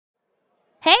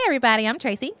Hey, everybody, I'm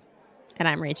Tracy. And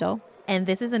I'm Rachel. And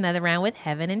this is another round with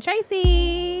Heaven and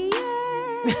Tracy.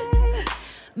 Yay!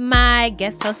 My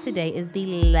guest host today is the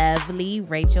lovely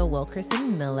Rachel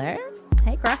Wilkerson Miller.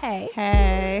 Hey, girl, hey.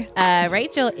 Hey.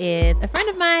 Rachel is a friend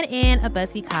of mine and a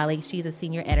BuzzFeed colleague. She's a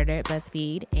senior editor at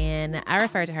BuzzFeed, and I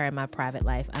refer to her in my private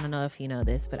life. I don't know if you know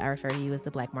this, but I refer to you as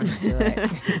the Black Martha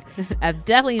Stewart. I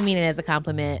definitely mean it as a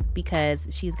compliment because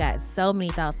she's got so many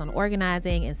thoughts on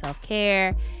organizing and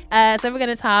self-care. So we're going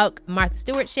to talk Martha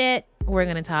Stewart shit. We're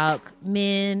going to talk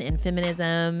men and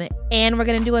feminism, and we're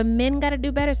going to do a Men Gotta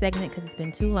Do Better segment because it's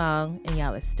been too long and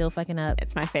y'all are still fucking up.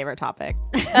 It's my favorite topic.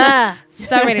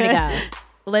 So ready to go.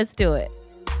 Let's do it.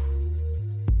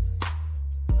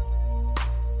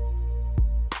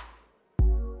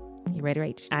 You ready,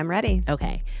 Rach? I'm ready.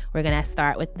 Okay. We're going to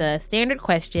start with the standard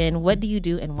question. What do you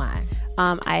do and why?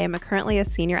 I am currently a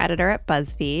senior editor at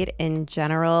BuzzFeed. In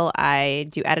general, I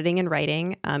do editing and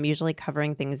writing, usually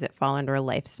covering things that fall under a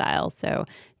lifestyle. So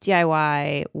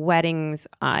DIY, weddings,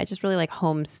 I just really like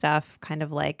home stuff, kind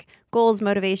of like goals,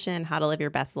 motivation, how to live your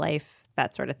best life,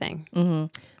 that sort of thing. Mm-hmm.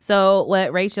 So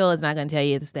what Rachel is not going to tell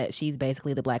you is that she's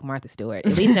basically the Black Martha Stewart,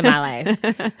 at least in my life.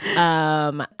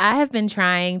 I have been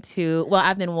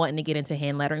I've been wanting to get into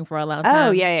hand lettering for a long time. Oh,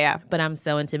 yeah. But I'm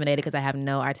so intimidated because I have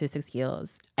no artistic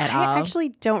skills at all. I actually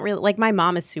don't really, like, my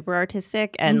mom is super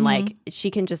artistic and like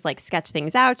she can just like sketch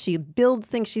things out. She builds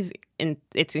things.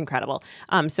 It's incredible.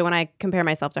 So when I compare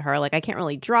myself to her, like, I can't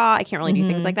really draw. I can't really do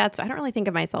things like that. So I don't really think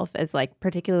of myself as like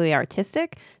particularly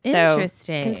artistic.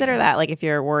 Interesting. So consider that, like, if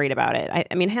you're worried about it.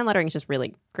 I mean, hand lettering is just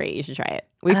really great. You should try it.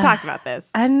 We've talked about this.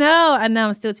 I know.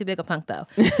 I'm still too big a punk though.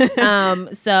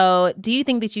 So do you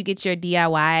think that you get your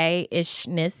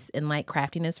DIY-ishness and like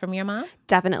craftiness from your mom?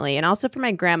 Definitely. And also from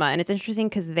my grandma. And it's interesting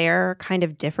because they're kind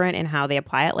of different in how they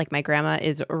apply it. Like, my grandma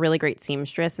is a really great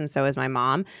seamstress and so is my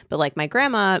mom. But like, my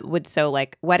grandma would sew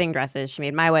like wedding dresses. She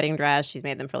made my wedding dress. She's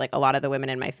made them for like a lot of the women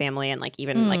in my family and like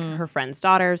even like her friends'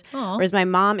 daughters. Aww. Whereas my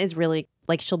mom is really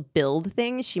like, she'll build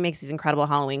things. She makes these incredible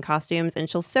Halloween costumes and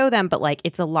she'll sew them, but like,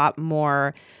 it's a lot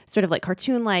more sort of like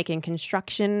cartoon-like in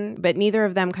construction, but neither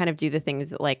of them kind of do the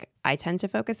things that like I tend to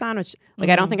focus on, which like,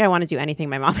 I don't think I want to do anything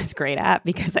my mom is great at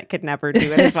because I could never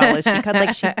do it as well as she could.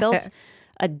 Like, she built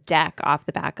a deck off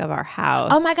the back of our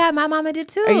house. Oh my God, my mama did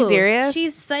too. Are you serious?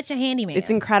 She's such a handyman. It's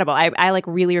incredible. I like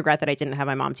really regret that I didn't have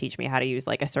my mom teach me how to use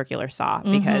like a circular saw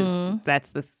because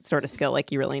that's the sort of skill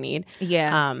like you really need.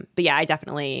 Yeah. But yeah, I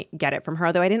definitely get it from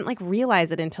her, though I didn't like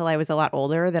realize it until I was a lot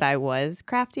older that I was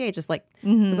crafty. I just like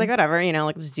was like, whatever,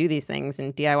 like just do these things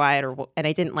and DIY it, and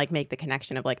I didn't like make the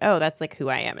connection of like, oh, that's like who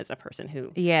I am as a person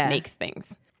who makes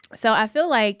things. So I feel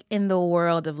like in the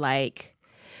world of like,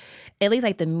 at least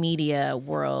like the media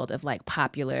world of like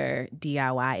popular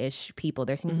DIY-ish people,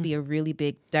 there seems to be a really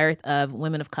big dearth of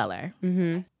women of color.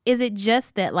 Mm-hmm. Is it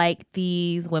just that like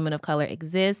these women of color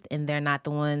exist and they're not the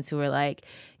ones who are like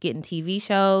getting TV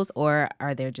shows, or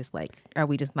are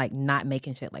we just like not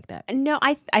making shit like that? No,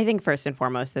 I think first and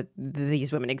foremost that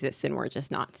these women exist and we're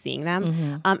just not seeing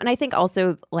them. And I think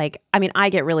also like, I mean, I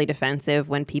get really defensive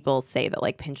when people say that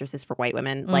like Pinterest is for white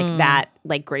women. Like that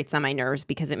like grates on my nerves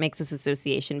because it makes this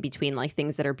association between like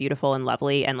things that are beautiful and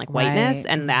lovely and like whiteness,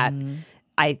 and that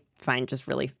I find just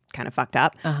really kind of fucked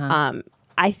up.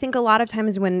 I think a lot of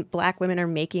times when Black women are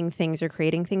making things or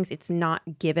creating things, it's not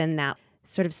given that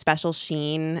sort of special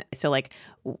sheen. So like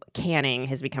canning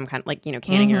has become kind of like,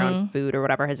 canning your own food or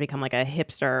whatever has become like a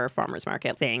hipster farmer's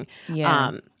market thing.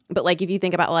 Yeah. But like if you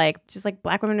think about like just like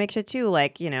Black women make shit too,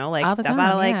 like, like all the stuff time,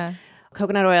 out of like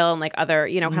coconut oil and like other,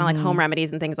 kind of like home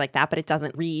remedies and things like that. But it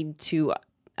doesn't read to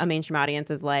a mainstream audience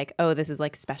is like, oh, this is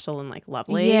like special and like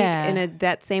lovely in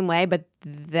that same way. But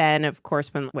then, of course,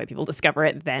 when white people discover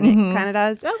it, then it kind of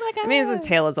does. Oh my God. I mean, it's a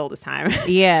tale as old as time.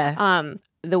 Yeah.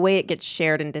 The way it gets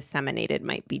shared and disseminated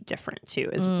might be different too.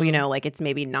 Is like it's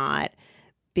maybe not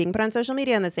being put on social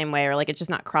media in the same way, or like it's just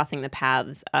not crossing the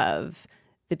paths of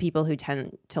the people who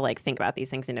tend to like think about these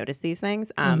things and notice these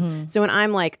things. So when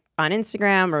I'm like on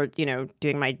Instagram or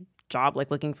doing my job,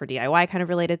 like looking for DIY kind of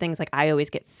related things, like I always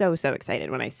get so excited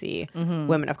when I see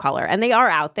women of color, and they are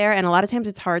out there, and a lot of times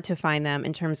it's hard to find them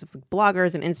in terms of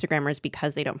bloggers and Instagrammers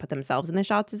because they don't put themselves in the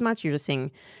shots as much. You're just seeing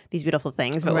these beautiful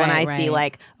things, but when I see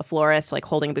like a florist like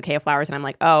holding a bouquet of flowers and I'm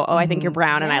like, oh I think you're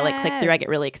brown, and I like click through, I get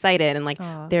really excited. And like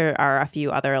there are a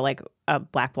few other like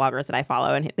Black bloggers that I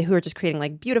follow and who are just creating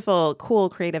like beautiful, cool,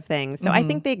 creative things. So I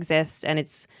think they exist, and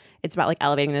it's about like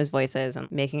elevating those voices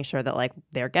and making sure that like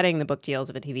they're getting the book deals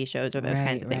or the TV shows or those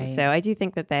kinds of things. So I do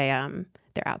think that they're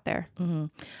out there.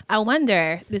 I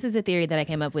wonder, this is a theory that I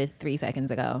came up with 3 seconds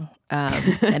ago,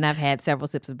 and I've had several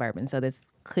sips of bourbon, so this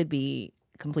could be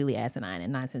completely asinine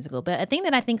and nonsensical. But a thing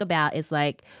that I think about is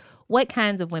like, what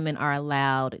kinds of women are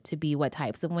allowed to be what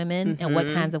types of women, and what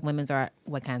kinds of women?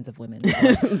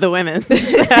 The women.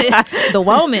 The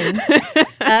women.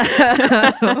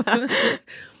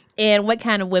 And what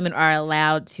kind of women are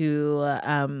allowed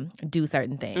to do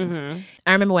certain things.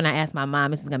 I remember when I asked my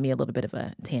mom, this is going to be a little bit of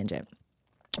a tangent,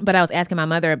 but I was asking my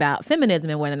mother about feminism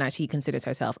and whether or not she considers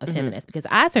herself a feminist, because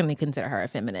I certainly consider her a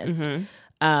feminist,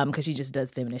 because she just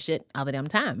does feminist shit all the damn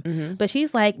time. But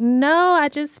she's like, no, I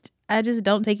just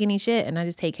don't take any shit, and I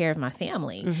just take care of my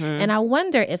family. And I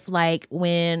wonder if, like,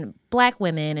 when Black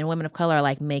women and women of color are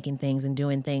like making things and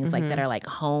doing things like that are like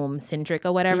home centric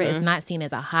or whatever, it's not seen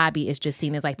as a hobby. It's just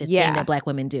seen as like the thing that Black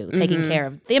women do, taking care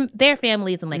of their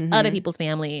families and like other people's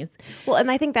families. Well, and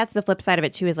I think that's the flip side of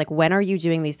it too, is like, when are you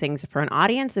doing these things for an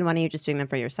audience and when are you just doing them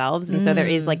for yourselves? And so there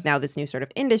is like now this new sort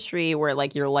of industry where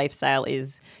like your lifestyle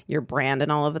is your brand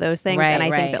and all of those things. And I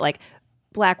think that like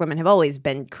Black women have always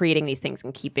been creating these things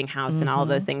and keeping house and all of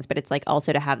those things, but it's like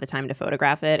also to have the time to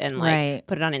photograph it and like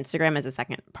put it on Instagram as a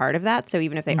second part of that. So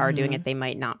even if they are doing it, they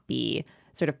might not be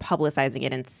sort of publicizing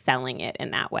it and selling it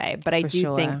in that way. But I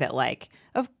do think that like,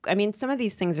 I mean, some of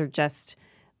these things are just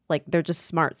like, they're just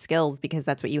smart skills because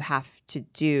that's what you have to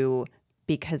do,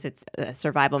 because it's a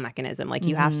survival mechanism. Like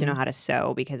you have to know how to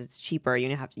sew because it's cheaper.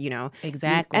 You have to, you know.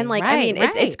 Exactly. And like, I mean,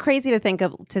 it's crazy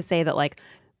to say that like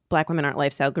Black women aren't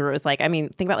lifestyle gurus. Like, I mean,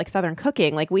 think about like Southern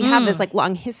cooking. Like we have this like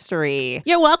long history.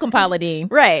 You're welcome, Paula Deen.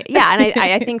 Right. Yeah. And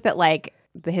I think that like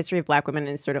the history of Black women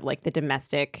is sort of like the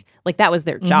domestic, like that was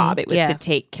their job. It was to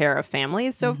take care of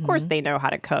families. So of course they know how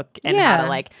to cook and how to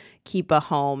like keep a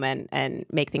home and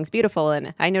make things beautiful.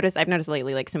 And I've noticed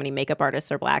lately like so many makeup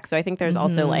artists are Black. So I think there's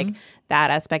also like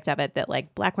that aspect of it, that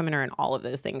like Black women are in all of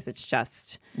those things. It's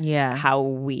just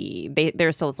how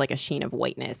there's still like a sheen of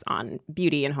whiteness on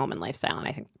beauty and home and lifestyle. And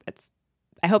I think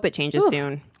I hope it changes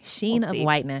soon. Sheen of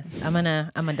whiteness. I'm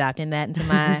adopting that into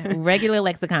my regular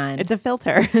lexicon. It's a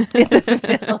filter. It's a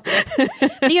filter.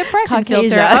 The oppression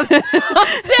filter.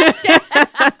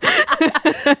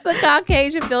 The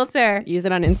Caucasian filter. Use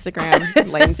it on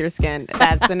Instagram. Lightens your skin.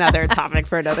 That's another topic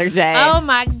for another day. Oh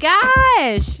my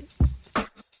gosh.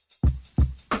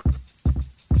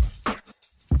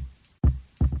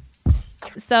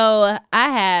 So I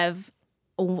have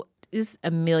just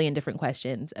a million different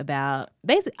questions about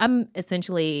I'm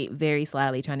essentially very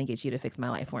slyly trying to get you to fix my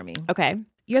life for me. Okay.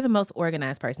 You're the most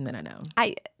organized person that I know.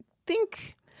 I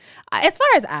think, as far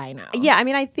as I know. Yeah, I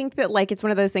mean, I think that like it's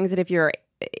one of those things that if you're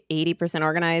 80%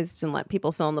 organized and let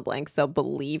people fill in the blanks, they'll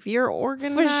believe you're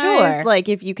organized. For sure. Like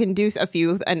if you can do a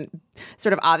few and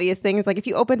sort of obvious things, like if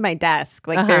you opened my desk,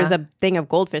 like there's a thing of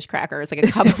goldfish crackers, like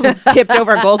a couple of tipped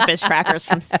over goldfish crackers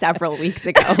from several weeks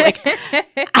ago.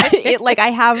 Like I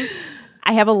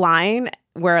have a line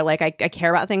where like I care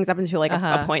about things up until like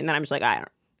a point, and then I'm just like, I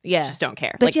just don't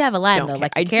care. But like, you have a line though,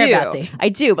 like you care about things. I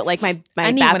do, but like my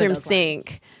bathroom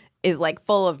sink is like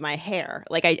full of my hair.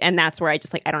 Like and that's where I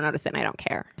just like, I don't notice it and I don't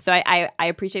care. So I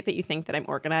appreciate that you think that I'm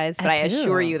organized, but I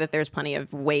assure you that there's plenty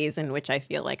of ways in which I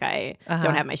feel like I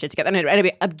don't have my shit together. And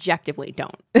I objectively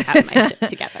don't have my shit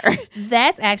together.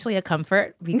 That's actually a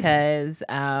comfort because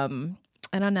I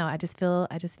don't know. I just feel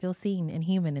seen and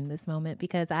human in this moment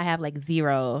because I have like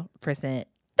 0%.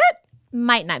 That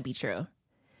might not be true.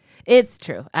 It's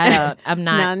true.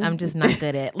 I'm just not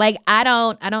good at like I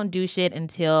don't do shit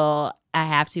until I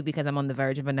have to because I'm on the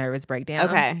verge of a nervous breakdown.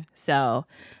 Okay. So,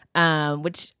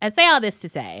 which I say all this to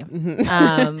say,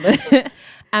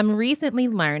 I'm recently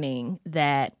learning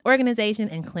that organization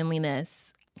and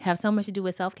cleanliness have so much to do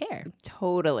with self-care.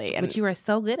 Totally. Which you are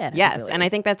so good at. Yes. And I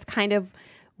think that's kind of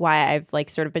why I've like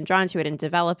sort of been drawn to it and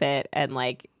develop it. And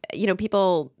like, you know,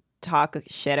 people talk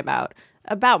shit about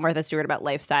Martha Stewart, about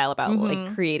lifestyle, about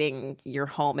like creating your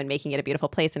home and making it a beautiful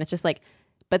place. And it's just like,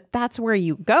 but that's where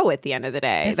you go at the end of the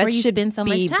day. That's that where you should spend so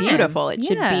be much time. Beautiful. It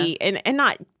should be, and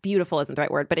not beautiful isn't the right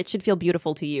word, but it should feel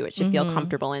beautiful to you. It should feel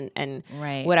comfortable and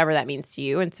whatever that means to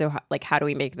you. And so like, how do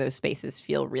we make those spaces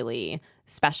feel really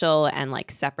special and like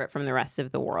separate from the rest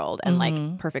of the world and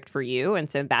like perfect for you?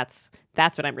 And so that's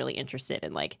what I'm really interested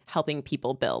in, like helping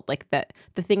people build, like the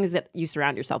things that you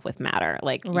surround yourself with matter,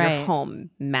 like your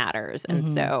home matters.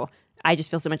 And so I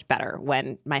just feel so much better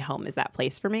when my home is that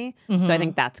place for me. So I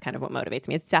think that's kind of what motivates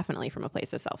me. It's definitely from a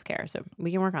place of self-care. So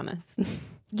we can work on this.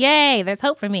 Yay, there's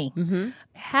hope for me.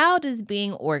 How does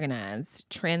being organized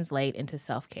translate into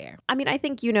self-care? I mean, I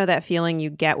think you know that feeling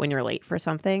you get when you're late for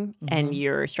something and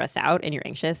you're stressed out and you're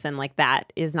anxious, and like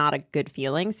that is not a good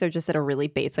feeling. So just at a really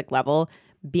basic level,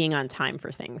 being on time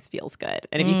for things feels good.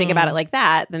 And if you think about it like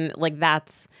that, then like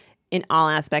that's in all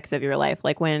aspects of your life.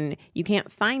 Like when you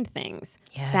can't find things,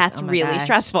 Yes. that's Oh my really gosh.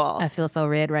 stressful. I feel so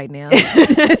red right now.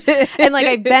 And like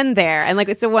I've been there. And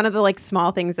like so one of the like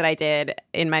small things that I did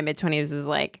in my mid-20s was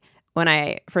like when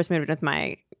I first moved in with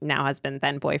my now husband,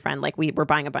 then boyfriend, like we were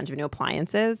buying a bunch of new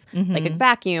appliances, like a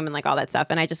vacuum and like all that stuff.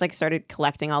 And I just like started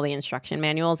collecting all the instruction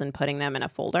manuals and putting them in a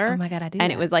folder. Oh my God, I do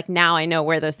And that. it was like now I know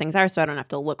where those things are, so I don't have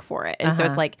to look for it. And so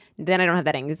it's like then I don't have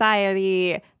that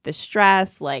anxiety, the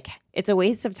stress. Like it's a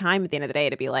waste of time at the end of the day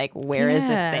to be like, where is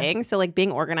Yeah. this thing? So like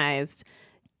being organized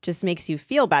just makes you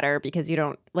feel better because you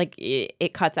don't like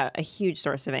it cuts out a huge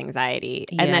source of anxiety.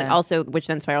 And then Yeah. also which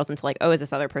then spirals into like, oh, is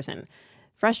this other person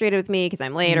frustrated with me because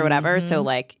I'm late or whatever? So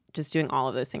like just doing all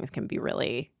of those things can be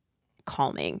really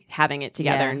calming. Having it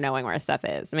together, Yeah. knowing where stuff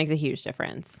is, it makes a huge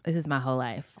difference. This is my whole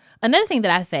life. Another thing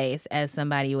that I face as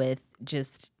somebody with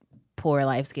just poor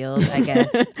life skills, I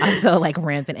guess, also like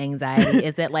rampant anxiety,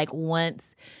 is that like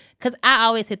once, because I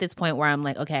always hit this point where I'm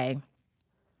like, okay,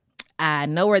 I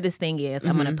know where this thing is.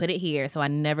 I'm going to put it here so I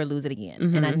never lose it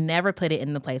again. And I never put it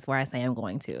in the place where I say I'm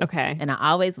going to. Okay. And I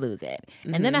always lose it.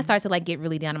 And then I start to like get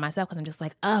really down on myself because I'm just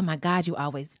like, oh my God, you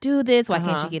always do this. Why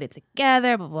can't you get it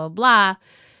together? Blah, blah, blah.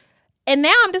 And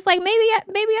now I'm just like, maybe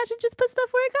I should just put stuff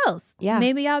where it goes. Yeah.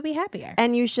 Maybe I'll be happier.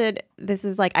 And you should, this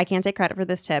is like, I can't take credit for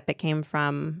this tip. It came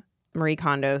from Marie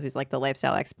Kondo, who's like the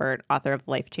lifestyle expert, author of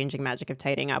Life Changing Magic of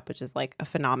Tidying Up, which is like a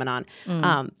phenomenon.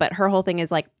 But her whole thing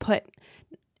is like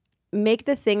make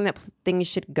the thing that things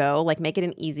should go, like make it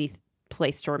an easy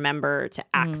place to remember, to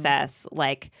access.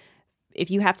 Like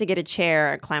if you have to get a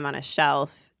chair and climb on a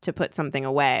shelf to put something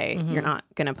away, you're not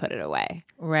going to put it away.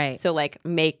 Right. So like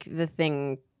make the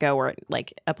thing go where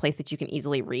like a place that you can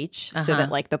easily reach so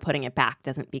that like the putting it back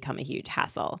doesn't become a huge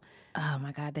hassle. Oh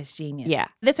my God, that's genius. Yeah.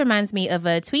 This reminds me of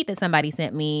a tweet that somebody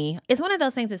sent me. It's one of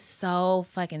those things that's so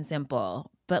fucking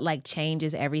simple, but like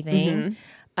changes everything.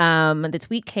 The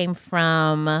tweet came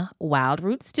from Wild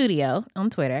Root Studio on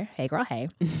Twitter. Hey girl, hey.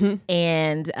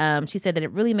 And she said that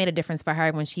it really made a difference for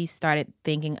her when she started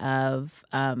thinking of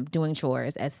doing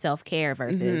chores as self-care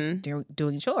versus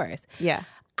doing chores. Yeah.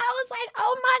 I was like,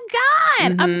 oh my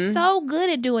God, I'm so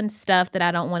good at doing stuff that I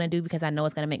don't want to do because I know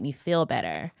it's going to make me feel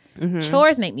better.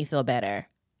 Chores make me feel better.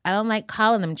 I don't like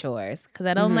calling them chores because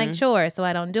I don't like chores, so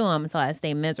I don't do them, so I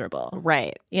stay miserable.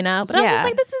 Right. You know? But I was Yeah. just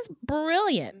like, this is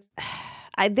brilliant.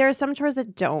 There are some chores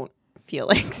that don't feel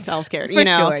like self-care. For you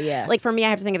know? sure, yeah. Like for me, I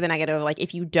have to think of the negative. Like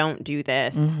if you don't do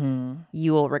this,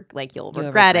 you will you'll regret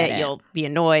regret it. it. You'll be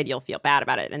annoyed. You'll feel bad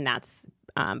about it, and that's.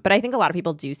 But I think a lot of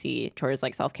people do see chores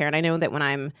like self-care, and I know that when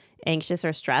I'm anxious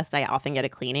or stressed, I often get a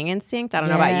cleaning instinct. I don't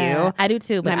know about you. I do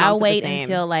too, but My mom's I'll the wait same.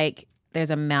 until like there's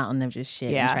a mountain of just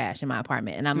shit and trash in my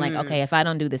apartment, and I'm like, okay, if I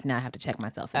don't do this now, I have to check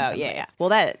myself. Oh yeah. Well,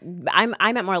 that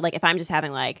I meant more like if I'm just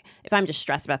having like if I'm just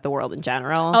stressed about the world in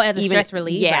general. Oh, as a stress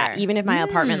reliever. Yeah, even if my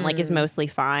apartment like is mostly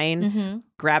fine,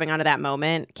 grabbing onto that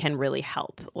moment can really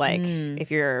help. Like if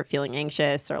you're feeling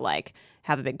anxious or like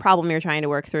have a big problem you're trying to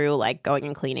work through, like going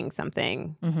and cleaning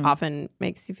something often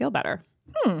makes you feel better.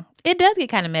 It does get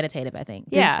kind of meditative, I think.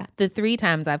 Yeah. The 3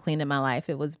 times I've cleaned in my life,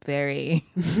 it was very,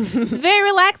 it's very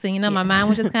relaxing. You know, my mind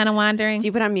was just kind of wandering. Do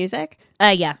you put on music?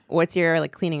 Yeah. What's your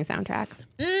like cleaning soundtrack?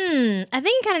 I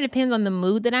think it kind of depends on the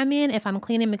mood that I'm in. If I'm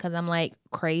cleaning because I'm like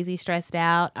crazy stressed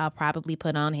out, I'll probably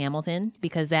put on Hamilton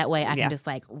because that way I can just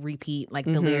like repeat like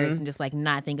the lyrics and just like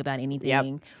not think about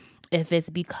anything. If it's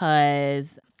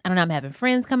because I don't know, I'm having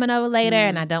friends coming over later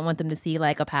and I don't want them to see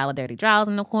like a pile of dirty drawers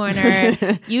in the corner.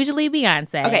 Usually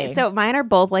Beyonce. Okay, so mine are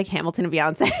both like Hamilton and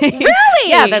Beyonce. Really?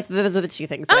 Yeah, those are the 2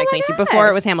 things that I my clean to. Before it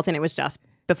gosh. was Hamilton, it was just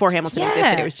before Hamilton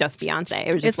existed, it was just Beyonce.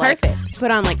 It was just It's like perfect.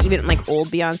 put on like even like old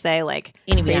Beyonce, like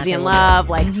Any Crazy Beyonce in will Love,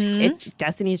 like it's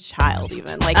Destiny's Child,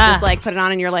 even like just like put it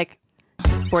on and you're like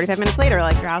 45 minutes later,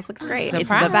 like your house looks great.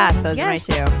 Surprise. It's the best. Those Yes.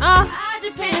 are my 2. Oh, I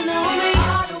depend on me.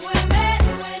 All the women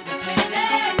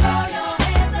independent, throw your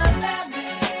hands up at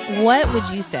me. what would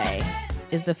you say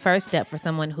is the first step for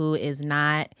someone who is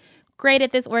not great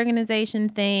at this organization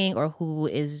thing or who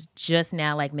is just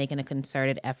now like making a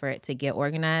concerted effort to get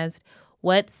organized?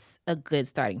 What's a good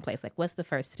starting place? Like, what's the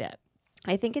first step?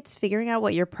 I think it's figuring out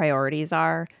what your priorities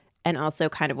are and also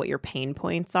kind of what your pain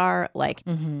points are. Like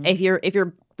if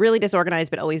you're really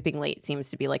disorganized but always being late seems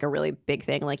to be like a really big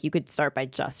thing. Like you could start by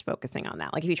just focusing on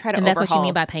that. Like if you try to And that's overhaul, what you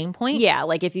mean by pain point? yeah,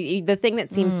 like if you, the thing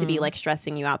that seems to be like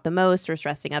stressing you out the most or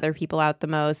stressing other people out the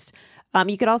most.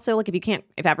 You could also like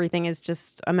if everything is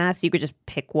just a mess, you could just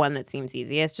pick one that seems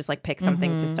easiest. Just like pick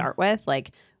something to start with,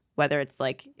 like whether it's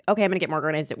like, okay, I'm gonna get more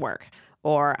organized at work,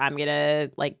 or I'm going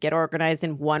to like get organized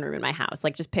in one room in my house.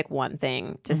 Like just pick one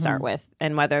thing to start with.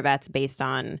 And whether that's based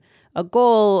on a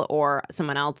goal or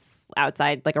someone else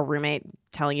outside, like a roommate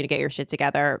telling you to get your shit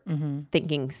together,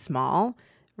 thinking small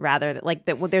rather than like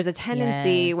that. Well, there's a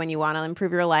tendency when you want to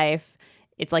improve your life.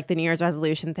 It's like the New Year's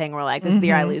resolution thing where like this is the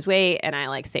year I lose weight and I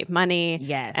like save money.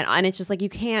 Yes. And it's just like you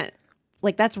can't,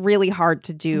 like that's really hard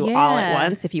to do all at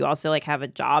once if you also like have a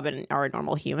job and are a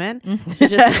normal human. So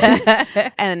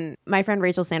and my friend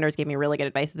Rachel Sanders gave me really good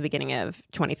advice at the beginning of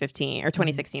 2015 or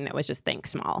 2016 that was just think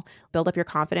small. Build up your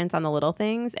confidence on the little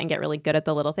things and get really good at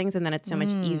the little things, and then it's so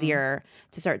much easier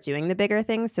to start doing the bigger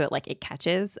things so it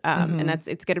catches. And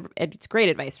it's good. It's great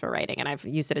advice for writing, and I've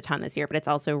used it a ton this year, but it's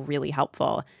also really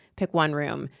helpful. Pick one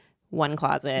room, one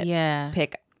closet. Yeah.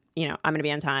 Pick I'm going to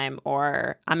be on time,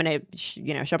 or I'm going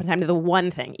to, show up on time to the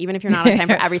one thing, even if you're not on time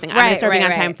for everything. I'm going to start being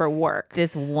on time for work.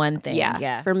 This one thing.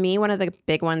 Yeah. For me, one of the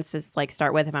big ones to like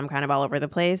start with, if I'm kind of all over the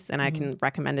place and I can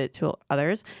recommend it to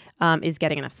others, is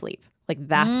getting enough sleep. Like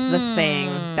that's the thing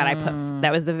that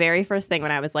that was the very first thing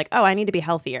when I was like, oh, I need to be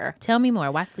healthier. Tell me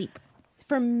more. Why sleep?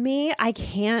 For me, I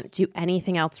can't do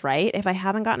anything else right if I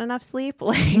haven't gotten enough sleep.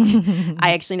 Like,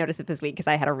 I actually noticed it this week because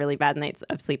I had a really bad night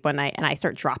of sleep one night, and I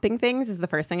start dropping things is the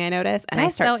first thing I notice, and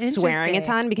That's I start so swearing a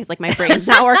ton because like my brain's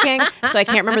not working, so I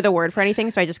can't remember the word for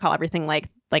anything, so I just call everything like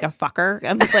a fucker.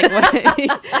 I'm just like, what?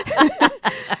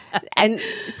 And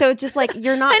so just like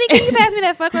you're not. Honey, can you pass me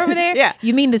that fucker over there? Yeah.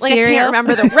 You mean the Like cereal? I can't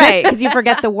remember the right because you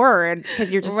forget the word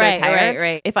because you're just so tired.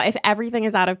 Right. If everything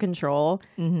is out of control,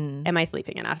 am I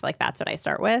sleeping enough? Like that's what I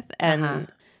start with. And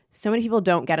so many people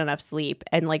don't get enough sleep,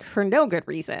 and like for no good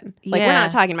reason. Like we're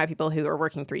not talking about people who are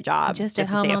working 3 jobs Just to at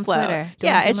home stay on afloat. Twitter,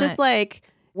 doing Yeah, too it's just much. like,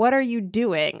 what are you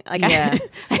doing? Like I have a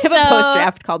So- post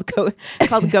draft called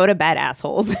 "Go to Bed,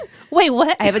 Assholes." Wait,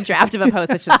 what? I have a draft of a post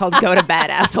that's just called "Go to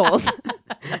Bed, Assholes."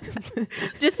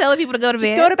 Just telling people to go to bed.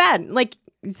 Just go to bed. Like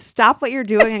stop what you're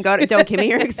doing and go to. Don't give me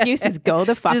your excuses. Go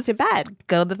the fuck Just to bed.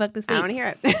 Go the fuck to I sleep. don't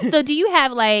hear it. So do you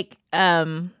have like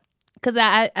because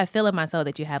I feel in my soul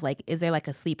that you have like, is there like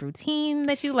a sleep routine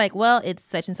that you like, well, it's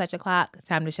such and such o'clock, it's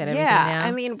time to shut everything down?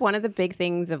 I mean, one of the big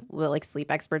things of what like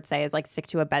sleep experts say is like stick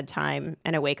to a bedtime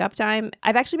and a wake up time.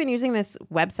 I've actually been using this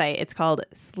website. It's called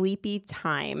Sleepy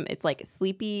Time. It's like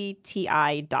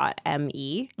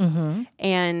sleepyti.me.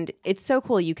 And it's so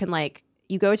cool. You can like,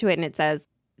 you go to it and it says,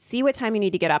 see what time you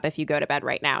need to get up if you go to bed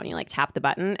right now. And you like tap the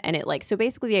button and it like, so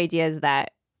basically the idea is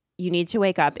that you need to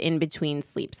wake up in between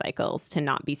sleep cycles to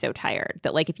not be so tired.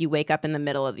 That like if you wake up in the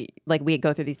middle of like we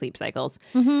go through these sleep cycles,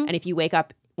 and if you wake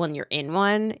up when you're in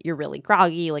one, you're really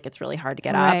groggy, like it's really hard to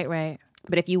get up. Right.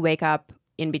 But if you wake up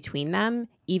in between them,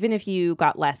 even if you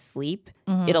got less sleep,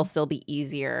 it'll still be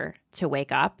easier to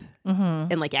wake up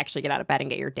and like actually get out of bed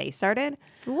and get your day started.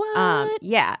 What?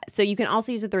 Yeah. So you can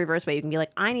also use it the reverse way. You can be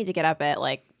like, I need to get up at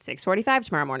like 6:45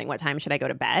 tomorrow morning. What time should I go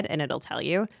to bed? And it'll tell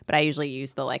you. But I usually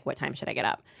use the like, what time should I get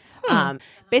up?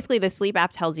 Basically, the sleep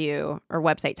app tells you, or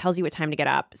website tells you what time to get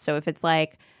up. So if it's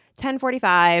like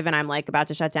 10:45 and I'm like about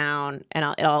to shut down, and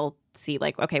it'll see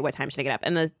like, okay, what time should I get up?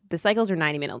 And the cycles are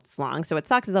 90 minutes long. So what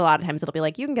sucks is a lot of times it'll be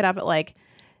like, you can get up at like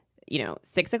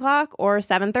 6 o'clock or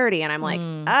 7:30, and I'm like,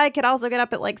 I could also get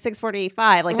up at like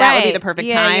 6:45. Like that would be the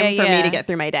perfect time for me to get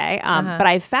through my day. But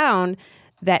I've found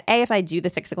that if I do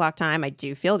the 6 o'clock time, I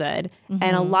do feel good,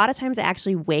 and a lot of times I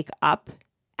actually wake up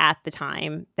at the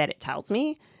time that it tells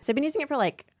me. So I've been using it for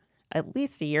like at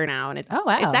least a year now, and it's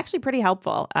it's actually pretty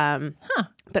helpful.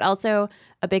 But also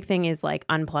a big thing is like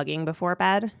unplugging before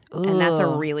bed, and that's a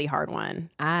really hard one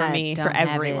for me, for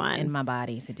everyone. Have it in my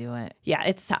body to do it. Yeah,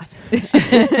 it's tough.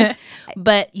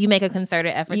 But you make a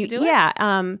concerted effort to do it? Yeah.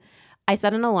 I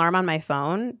set an alarm on my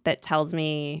phone that tells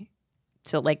me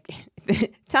to like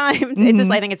times. It's just,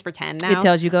 I think it's for 10 now. It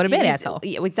tells you go to bed, asshole.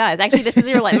 Yeah, it does. Actually, this is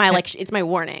your like my like it's my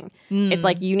warning. It's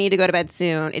like you need to go to bed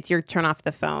soon. It's your turn off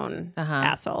the phone,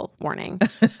 asshole warning.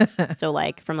 So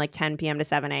like from like 10 p.m. to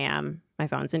 7 a.m. my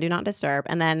phone's in do not disturb,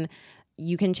 and then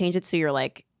you can change it so you're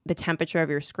like the temperature of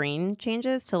your screen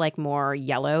changes to like more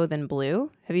yellow than blue.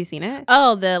 Have you seen it?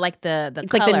 Oh, the It's color like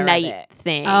the of night it.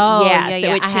 thing. Oh, yeah. yeah, So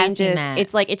yeah. it I have seen changes. that.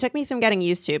 It's like it took me some getting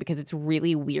used to because it's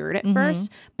really weird at first,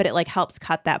 but it like helps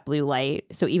cut that blue light.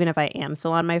 So even if I am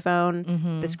still on my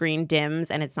phone, the screen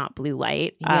dims and it's not blue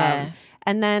light. Yeah.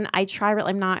 And then I try,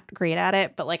 I'm not great at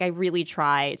it, but like I really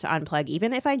try to unplug.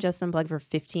 Even if I just unplug for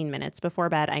 15 minutes before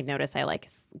bed, I notice I like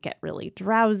get really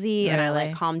drowsy and I like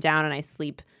Really? calm down and I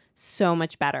sleep so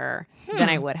much better than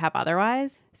I would have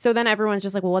otherwise. So then everyone's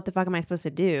just like, well, what the fuck am I supposed to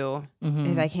do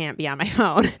if I can't be on my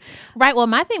phone? Right. Well,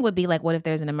 my thing would be like, what if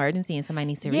there's an emergency and somebody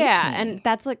needs to reach me? Yeah, and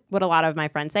that's like what a lot of my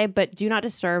friends say. But do not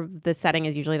disturb. The setting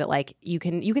is usually that like you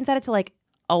can set it to like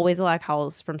always allow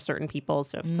calls from certain people.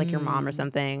 So if it's like your mom or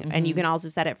something, and you can also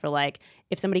set it for like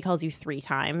if somebody calls you 3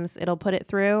 times, it'll put it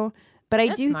through. But I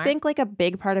That's do smart. think like a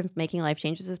big part of making life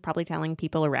changes is probably telling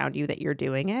people around you that you're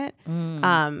doing it.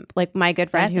 Like my good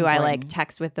friend That's who I like important.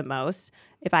 text with the most,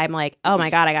 if I'm like, oh my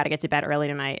God, I got to get to bed early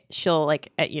tonight, she'll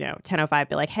like at 10:05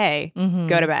 be like, hey,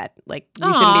 go to bed. Like you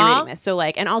shouldn't be Aw. reading this. So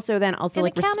like, and also An like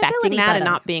respecting accountability that buddy. and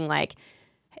not being like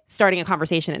starting a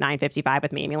conversation at 9:55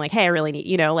 with me and being like, hey, I really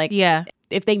need, like Yeah.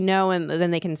 if they know and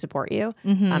then they can support you.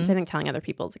 Mm-hmm. So I think telling other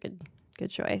people is a good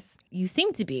choice. You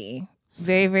seem to be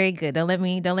very, very good. Don't let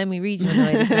me read you in a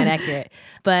way that's not accurate.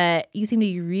 But you seem to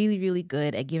be really, really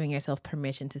good at giving yourself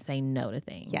permission to say no to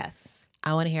things. Yes.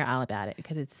 I want to hear all about it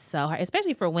because it's so hard,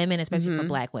 especially for women, especially for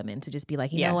Black women, to just be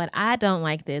like, you know what? I don't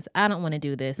like this. I don't want to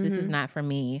do this. This is not for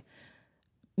me.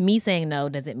 Me saying no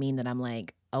doesn't mean that I'm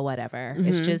like, oh, whatever.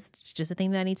 It's just a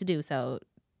thing that I need to do. So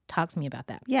talk to me about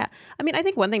that. Yeah. I mean, I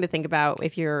think one thing to think about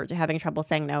if you're having trouble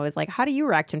saying no is like, how do you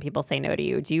react when people say no to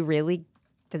you? Do you really,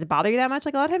 does it bother you that much?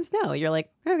 Like a lot of times, no. You're like,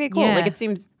 okay, cool. Yeah. Like it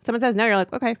seems, someone says no, you're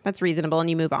like, okay, that's reasonable. And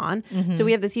you move on. So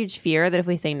we have this huge fear that if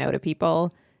we say no to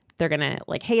people, they're going to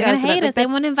like hate They're us. going to hate and us. They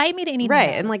that's- won't invite me to anything. Right.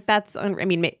 else. And like that's, I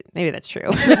mean, maybe that's true.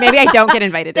 Maybe I don't get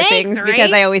invited to Thanks, things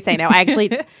because I Rach. always say no.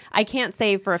 I can't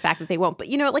say for a fact that they won't. But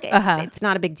like it's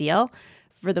not a big deal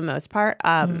for the most part.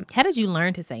 How did you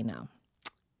learn to say no?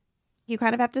 You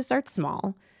kind of have to start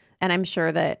small. And I'm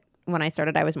sure that when I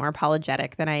started, I was more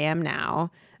apologetic than I am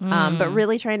now. But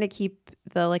really trying to keep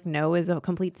the like no is a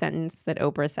complete sentence that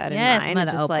Oprah said Yes, in mind.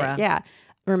 Mother Just like, Oprah. yeah,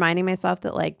 reminding myself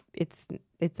that like it's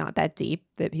not that deep,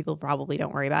 that people probably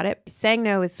don't worry about it. Saying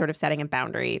no is sort of setting a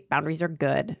boundary. Boundaries are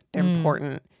good. They're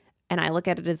important. And I look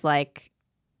at it as like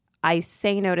I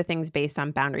say no to things based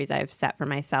on boundaries I've set for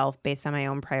myself, based on my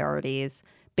own priorities,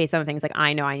 based on the things like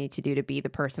I know I need to do to be the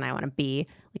person I want to be.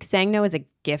 Like saying no is a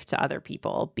gift to other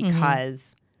people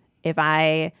because if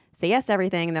I say yes to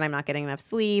everything and then I'm not getting enough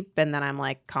sleep and then I'm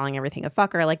like calling everything a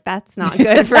fucker, like that's not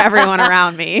good for everyone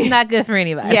around me. Not good for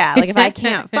anybody. Yeah, like if I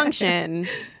can't function,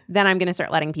 then I'm going to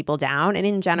start letting people down. And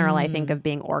in general, I think of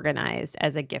being organized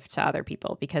as a gift to other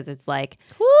people because it's like,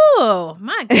 Woo,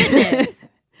 my goodness.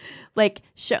 like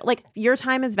your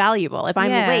time is valuable. If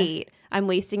I'm Yeah. late, I'm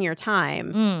wasting your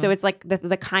time. So it's like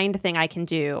the kind thing I can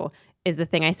do is the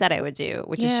thing I said I would do,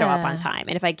 which is show up on Yeah. time.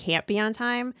 And if I can't be on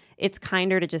time, it's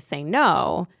kinder to just say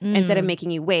no instead of making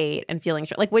you wait and feeling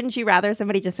like, wouldn't you rather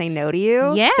somebody just say no to you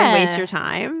than Yeah. waste your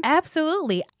time?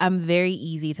 Absolutely. I'm very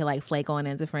easy to like flake on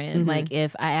as a friend. Like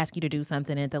if I ask you to do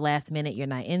something at the last minute, you're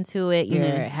not into it,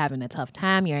 you're having a tough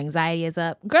time, your anxiety is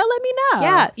up, girl, let me know.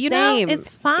 Yeah, you same. know, it's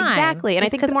fine. Exactly. And I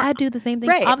It's think the 'cause more- I do the same thing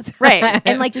Right, all the time. right.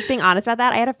 And like just being honest about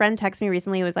that. I had a friend text me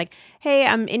recently who was like, hey,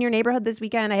 I'm in your neighborhood this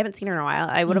weekend. I haven't seen her in a while.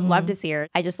 I would have loved to see her.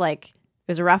 I just like, it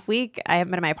was a rough week. I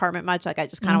haven't been in my apartment much. Like I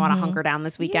just kind of want to hunker down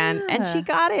this weekend. And she Yeah.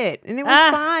 got it. And it was Ah.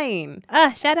 fine.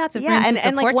 Shout out to Yeah. friends And, who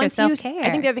and like support your once you, self-care. I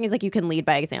think the other thing is like you can lead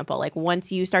by example. Like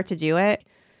once you start to do it,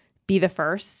 be the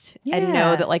first and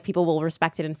know Yeah. that like people will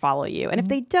respect it and follow you. And if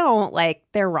they don't, like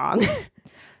they're wrong.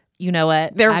 you know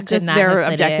what? they're I could just, not they're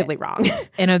have put it objectively wrong.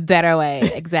 in a better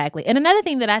way. Exactly. And another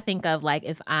thing that I think of, like,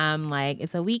 if I'm like,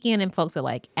 it's a weekend and folks are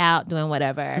like out doing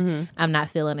whatever, I'm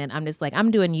not feeling it. I'm just like, I'm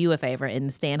doing you a favor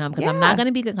and staying home because I'm Yeah. not going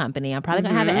to be good company. I'm probably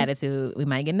going to have an attitude. We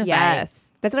might get in a fight.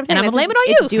 Yes. That's what I'm saying. And I'ma blame it on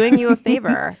It's you. doing you a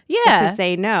favor. Yeah. To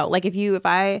say no. Like if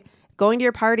I going to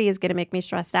your party is going to make me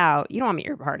stressed out, you don't want me at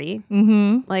your party.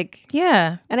 Mm-hmm. Like,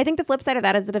 Yeah. and I think the flip side of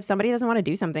that is that if somebody doesn't want to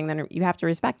do something, then you have to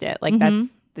respect it. Like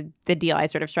that's the deal I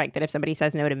sort of strike, that if somebody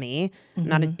says no to me, I'm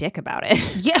not a dick about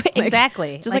it. Yeah,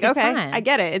 exactly. Just like it's okay, fine. I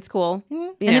get it. It's cool.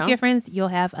 You And know? if you're friends, you'll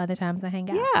have other times to hang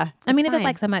out. Yeah. I mean, it's if it's fine.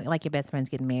 like somebody, like your best friend's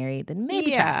getting married, then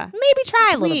maybe Yeah. try. Maybe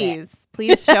try a little bit.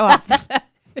 please show up.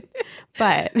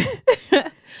 But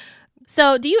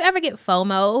So, do you ever get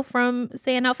FOMO from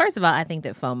saying no? First of all, I think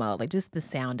that FOMO, like just the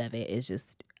sound of it, is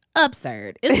just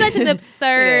absurd. It's such an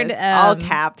absurd. it is. All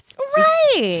caps.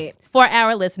 Right. For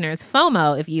our listeners,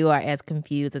 FOMO, if you are as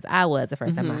confused as I was the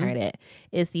first time I heard it,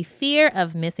 is the fear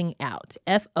of missing out.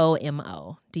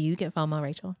 FOMO. Do you get FOMO,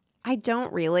 Rachel? I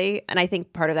don't really. And I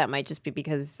think part of that might just be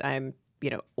because I'm,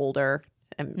 older.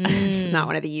 I'm not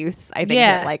one of the youths. I think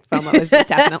Yeah. that like FOMO is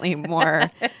definitely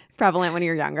more prevalent when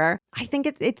you're younger. I think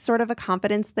it's sort of a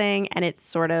confidence thing, and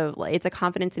it's a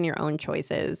confidence in your own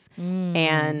choices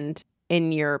and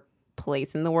in your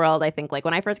place in the world. I think like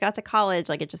when I first got to college,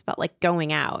 like it just felt like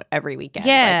going out every weekend.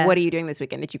 Yeah. Like, what are you doing this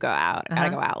weekend? Did you go out? Gotta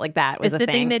go out. Like that was It's a the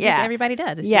thing. thing that just everybody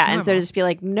does. It's yeah. just And so to normal. just be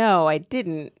like, no, I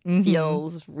didn't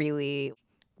feels really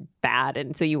bad.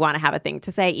 And so you want to have a thing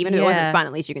to say, even if it Yeah. wasn't fun,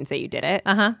 at least you can say you did it.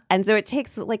 Uh-huh. And so it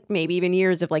takes like maybe even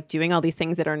years of like doing all these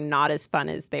things that are not as fun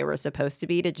as they were supposed to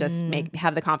be to just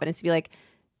have the confidence to be like,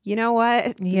 you know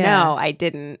what? Yeah. No, I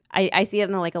didn't. I see it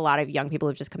in like a lot of young people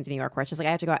who've just come to New York where it's just like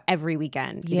I have to go out every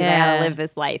weekend because I Yeah. gotta live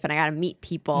this life and I gotta meet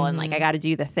people and like I gotta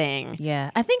do the thing.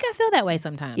 Yeah, I think I feel that way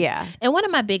sometimes. Yeah. And one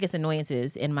of my biggest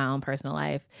annoyances in my own personal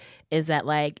life is that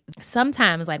like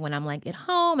sometimes like when I'm like at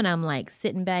home and I'm like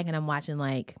sitting back and I'm watching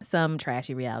like some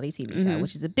trashy reality TV show,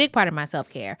 which is a big part of my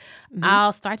self-care,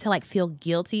 I'll start to like feel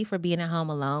guilty for being at home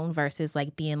alone versus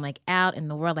like being like out in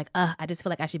the world. Like, I just feel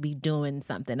like I should be doing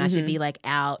something. I should be like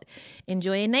out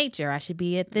enjoying nature. I should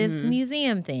be at this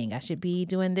museum thing. I should be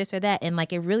doing this or that. And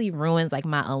like it really ruins like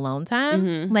my alone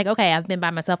time. Like, okay, I've been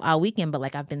by myself all weekend, but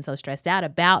like I've been so stressed out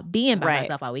about being by Right.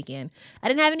 myself all weekend. I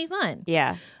didn't have any fun.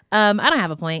 Yeah. I don't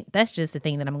have a point. That's just the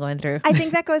thing that I'm going through. I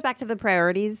think that goes back to the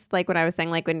priorities. Like when I was saying,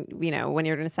 like when, you know, when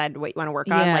you're going to decide what you want to work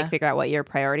on, Yeah. like figure out what your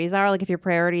priorities are. Like if your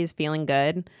priority is feeling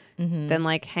good, then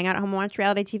like hang out at home and watch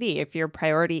reality TV. If your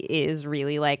priority is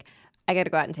really like, I got to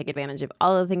go out and take advantage of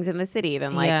all the things in the city,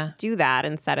 then like Yeah. do that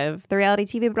instead of the reality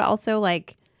TV. But also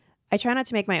like, I try not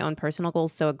to make my own personal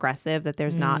goals so aggressive that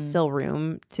there's not still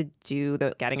room to do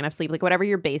the getting enough sleep. Like whatever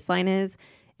your baseline is,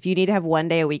 if you need to have one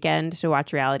day a weekend to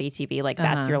watch reality TV, like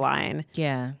that's your line.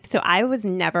 Yeah. So I was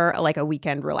never like a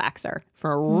weekend relaxer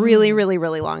for a really, really,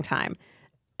 really long time.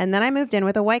 And then I moved in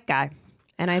with a white guy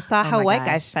and I saw how my white gosh.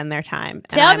 guys spend their time. And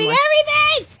Tell I'm me like,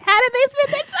 everything. How did they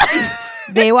spend their time?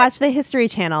 they watch the History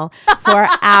Channel for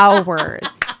hours.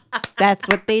 That's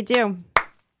what they do.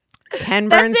 Ken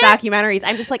Burns it? documentaries.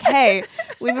 I'm just like, hey,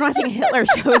 we've been watching Hitler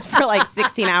shows for like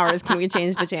 16 hours. Can we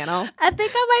change the channel? I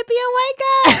think I might be a white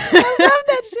guy. I love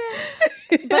that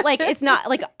shit. But like, it's not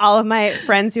like all of my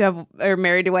friends who are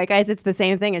married to white guys. It's the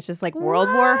same thing. It's just like World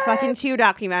War fucking II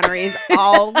documentaries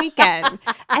all weekend,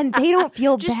 and they don't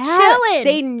feel Just bad.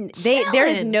 chilling. There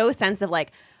is Chilling. no sense of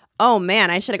like, oh man,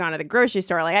 I should have gone to the grocery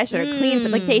store. Like I should have cleaned.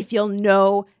 Like they feel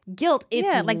no guilt. It's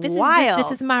Yeah, like this wild. is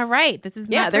this is my right. This is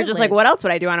my Yeah, they're just like, privilege. what else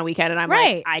would I do on a weekend? And I'm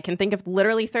Right. like, I can think of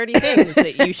literally 30 things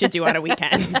that you should do on a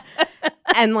weekend.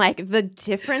 And like the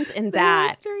difference in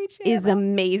that History is Channel.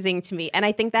 amazing to me. And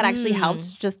I think that actually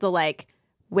helps just the like,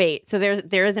 wait, so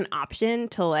there is an option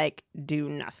to like do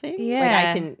nothing. Like Yeah.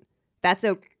 I can, that's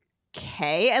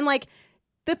okay. And like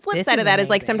the flip This side is of that is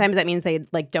like amazing. sometimes that means they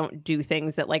like don't do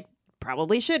things that like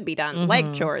probably should be done,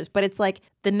 like chores. But it's like,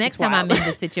 The next It's time I'm wild. in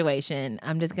this situation,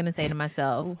 I'm just gonna say to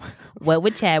myself, "What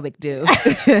would Chadwick do?"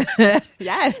 yes.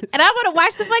 And I'm gonna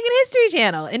watch the fucking History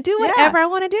Channel and do whatever I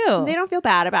want to do. They don't feel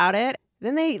bad about it.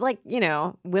 Then they like, you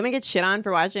know, women get shit on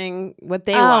for watching what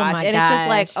they Oh watch. my And it's just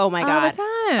like, gosh. oh my All God. the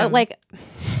time. Like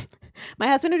my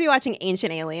husband would be watching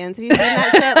Ancient Aliens. Have you seen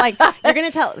that shit? Like you're gonna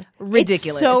tell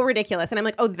Ridiculous. It's so ridiculous. And I'm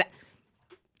like, oh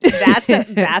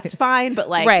that's fine, but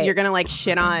like Right. you're gonna like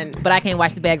shit on But I can't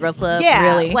watch the Bad Girls Club.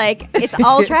 yeah, really. like it's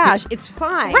all trash. It's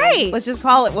fine. Right. Let's just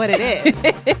call it what it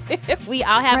is. We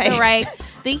all have the Right. right,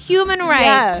 the human right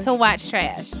Yeah. to watch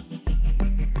trash.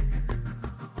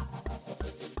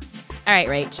 All right,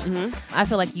 Rach. Mm-hmm. I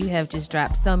feel like you have just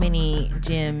dropped so many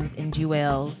gems and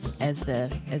jewels, as the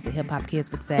hip hop kids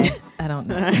would say. I don't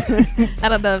know. I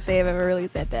don't know if they have ever really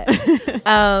said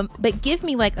that. But give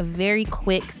me like a very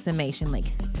quick summation, like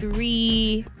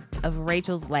 3 of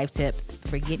Rachel's life tips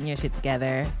for getting your shit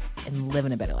together and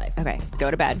living a better life. Okay, go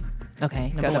to bed. Okay,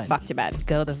 number Go the 1. fuck to bed.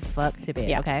 Go the fuck to bed.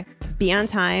 Yeah. Okay. Be on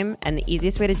time, and the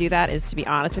easiest way to do that is to be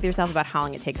honest with yourself about how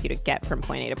long it takes you to get from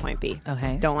point A to point B.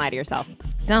 Okay. Don't lie to yourself.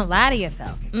 Don't lie to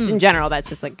yourself. In general, that's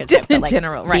just like good Just tip, but, in like,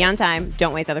 general, right. Be on time.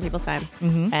 Don't waste other people's time,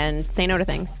 and say no to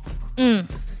things.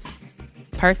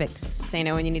 Perfect. Say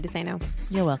no when you need to say no.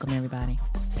 You're welcome, everybody.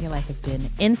 Your life has been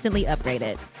instantly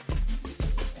upgraded.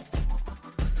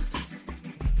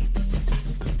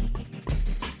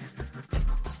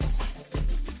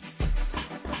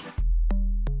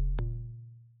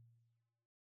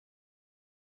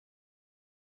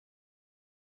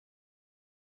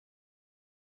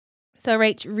 So,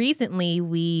 Rach, recently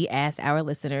we asked our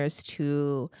listeners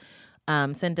to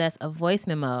send us a voice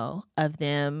memo of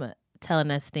them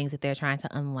telling us things that they're trying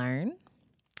to unlearn.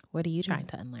 What are you trying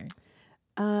to unlearn?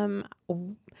 One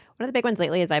of the big ones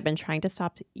lately is I've been trying to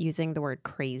stop using the word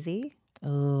crazy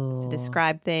Oh, to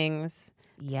describe things,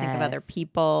 yes. think of other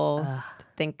people,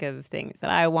 think of things that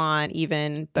I want,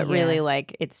 even. But Yeah. really,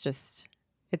 like, it's just,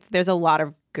 there's a lot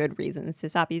of good reasons to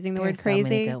stop using the There's word so many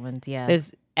crazy. good ones, yeah.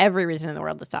 There's every reason in the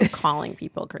world to stop calling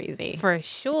people crazy. For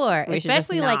sure. We should just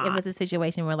Especially like if not. it's a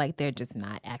situation where like they're just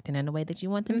not acting in the way that you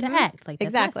want them to Mhm. act. Like that's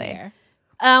Exactly. not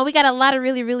fair. We got a lot of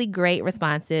really, really great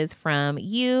responses from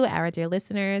you, our dear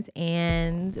listeners,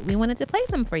 and we wanted to play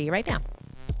some for you right now.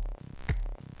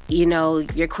 You know,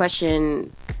 your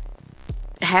question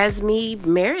has me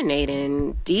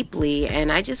marinating deeply,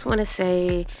 and I just want to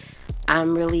say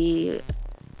I'm really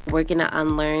working to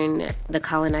unlearn the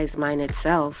colonized mind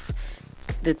itself,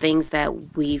 the things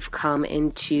that we've come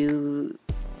into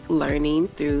learning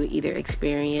through either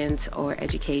experience or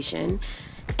education,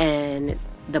 and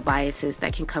the biases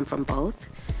that can come from both.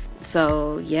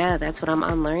 So yeah, that's what I'm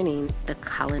unlearning, the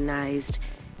colonized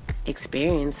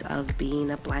experience of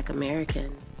being a Black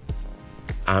American.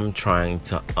 I'm trying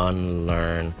to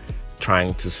unlearn,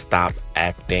 trying to stop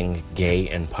acting gay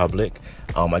in public.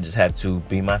 I just have to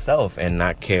be myself and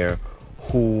not care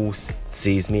who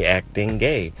sees me acting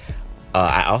gay.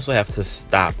 I also have to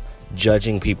stop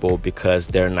judging people because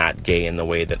they're not gay in the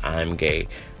way that I'm gay.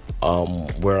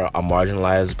 We're a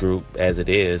marginalized group as it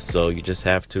is, so you just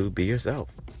have to be yourself.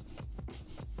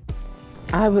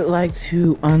 I would like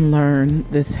to unlearn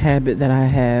this habit that I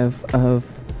have of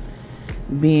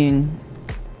being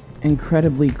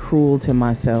incredibly cruel to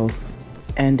myself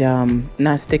and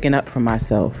not sticking up for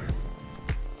myself.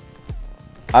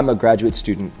 I'm a graduate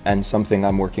student, and something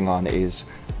I'm working on is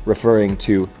referring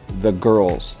to the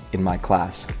girls in my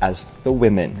class as the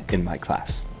women in my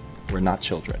class. We're not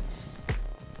children.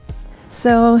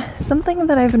 So something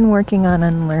that I've been working on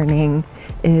unlearning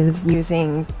is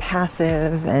using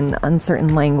passive and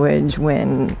uncertain language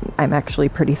when I'm actually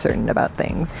pretty certain about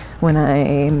things. When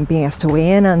I'm being asked to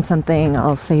weigh in on something,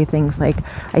 I'll say things like,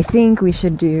 I think we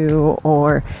should do,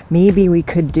 or maybe we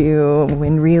could do,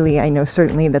 when really I know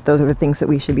certainly that those are the things that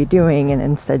we should be doing, and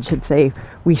instead should say,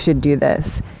 we should do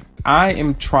this. I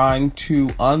am trying to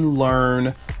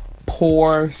unlearn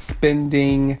poor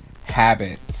spending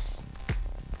habits.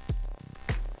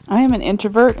 I am an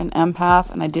introvert, an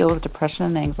empath, and I deal with depression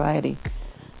and anxiety.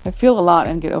 I feel a lot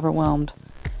and get overwhelmed.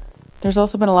 There's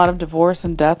also been a lot of divorce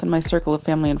and death in my circle of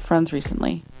family and friends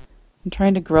recently. I'm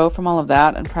trying to grow from all of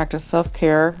that and practice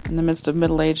self-care in the midst of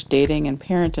middle-aged dating and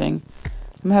parenting.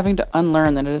 I'm having to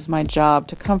unlearn that it is my job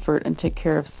to comfort and take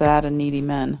care of sad and needy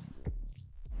men.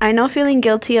 I know feeling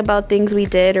guilty about things we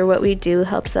did or what we do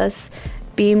helps us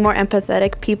be more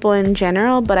empathetic people in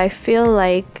general, but I feel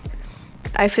like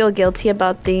I feel guilty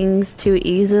about things too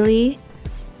easily.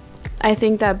 I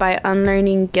think that by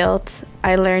unlearning guilt,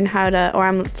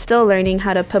 I'm still learning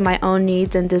how to put my own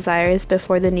needs and desires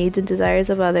before the needs and desires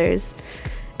of others.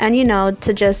 And,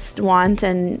 to just want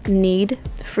and need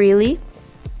freely.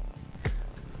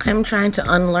 I'm trying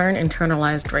to unlearn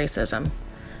internalized racism.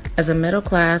 As a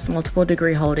middle-class,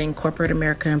 multiple-degree holding, corporate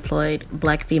American employed,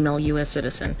 Black female U.S.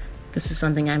 citizen, this is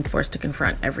something I'm forced to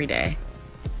confront every day.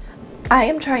 I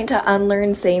am trying to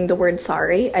unlearn saying the word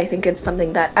sorry. I think it's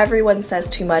something that everyone says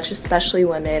too much, especially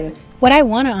women. What I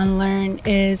want to unlearn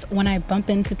is when I bump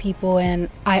into people and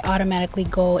I automatically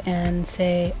go and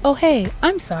say, oh, hey,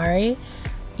 I'm sorry.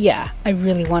 Yeah, I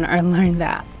really want to unlearn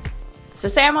that. So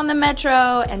say I'm on the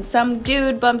metro and some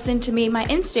dude bumps into me, my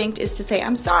instinct is to say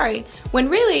I'm sorry, when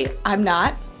really I'm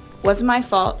not. Wasn't my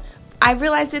fault. I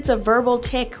realized it's a verbal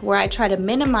tick where I try to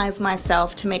minimize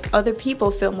myself to make other people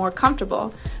feel more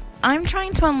comfortable. I'm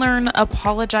trying to unlearn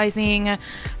apologizing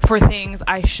for things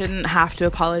I shouldn't have to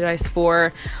apologize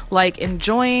for, like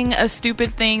enjoying a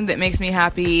stupid thing that makes me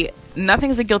happy.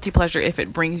 Nothing's a guilty pleasure if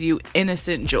it brings you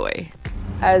innocent joy.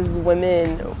 As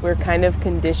women, we're kind of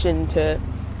conditioned to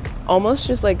almost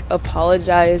just like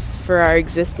apologize for our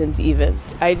existence even.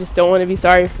 I just don't want to be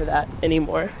sorry for that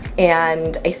anymore.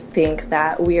 And I think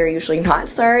that we are usually not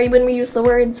sorry when we use the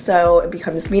word, so it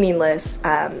becomes meaningless.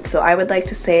 So I would like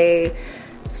to say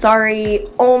sorry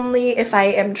only if I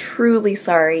am truly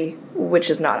sorry, which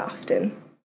is not often.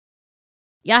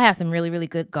 Y'all have some really, really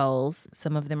good goals.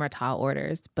 Some of them are tall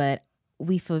orders, but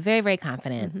we feel very, very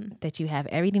confident that you have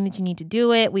everything that you need to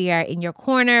do it. We are in your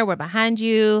corner. We're behind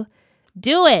you.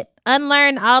 Do it.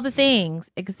 Unlearn all the things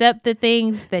except the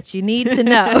things that you need to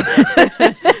know.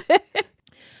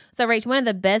 So, Rach, one of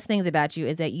the best things about you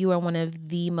is that you are one of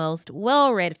the most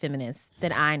well-read feminists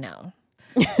that I know.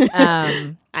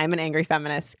 I'm an angry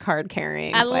feminist, card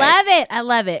carrying. I love it. I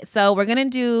love it. So we're going to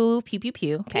do pew, pew,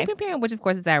 pew. Okay. Pew, pew, pew, which, of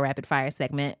course, is our rapid fire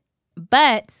segment.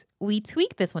 But we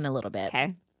tweak this one a little bit.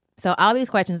 Okay. So all these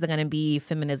questions are going to be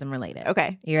feminism related.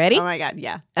 Okay. You ready? Oh, my God.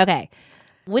 Yeah. Okay.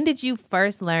 When did you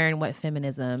first learn what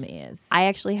feminism is? I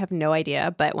actually have no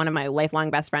idea, but one of my lifelong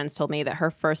best friends told me that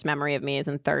her first memory of me is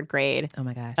in third grade. Oh,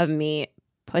 my gosh. Of me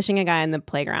pushing a guy in the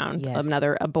playground,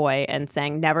 a boy, and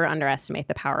saying, never underestimate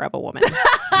the power of a woman.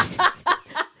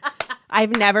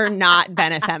 I've never not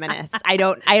been a feminist. I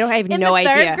have no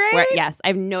idea. I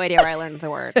have no idea where I learned the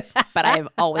word, but I've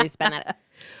always been at it.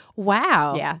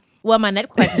 Wow. Yeah. Well, my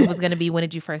next question was going to be, when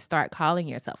did you first start calling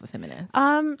yourself a feminist?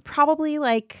 Probably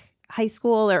like high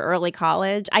school or early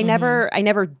college. I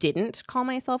never didn't call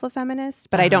myself a feminist,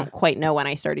 but I don't quite know when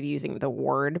I started using the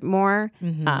word more.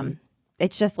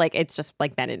 it's just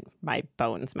like been in my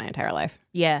bones my entire life.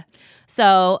 Yeah.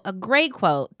 So a great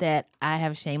quote that I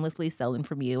have shamelessly stolen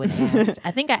from you and asked.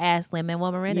 I think I asked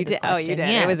Lin-Manuel Miranda this question. Oh, you did.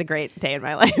 Yeah. It was a great day in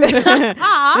my life.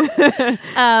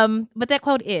 But that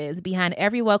quote is, behind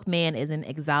every woke man is an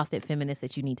exhausted feminist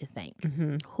that you need to thank.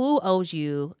 Who owes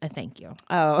you a thank you?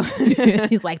 Oh.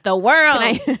 He's like, the world,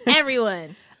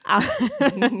 everyone.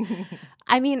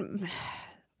 I mean,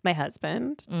 my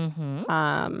husband, some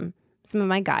of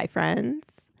my guy friends,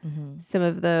 some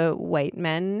of the white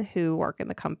men who work in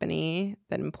the company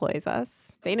that employs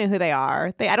us. They know who they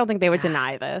are. I don't think they would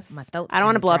deny this. My throat's I don't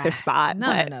want to kinda blow up their dry. spot. No,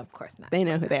 but no, of course not. They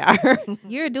know who they are.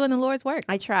 You're doing the Lord's work.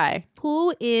 I try.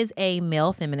 Who is a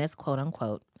male feminist, quote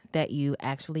unquote, that you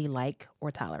actually like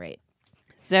or tolerate?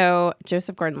 So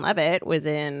Joseph Gordon-Levitt was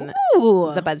in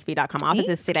the BuzzFeed.com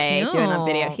offices He's today cute. doing a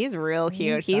video. He's real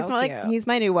cute. He's He's so more like cute. he's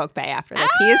my new woke bae after this.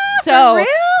 He is so for real?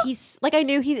 he's like I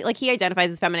knew he identifies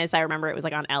as feminist. I remember it was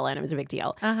like on Ellen. It was a big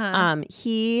deal.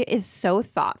 He is so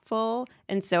thoughtful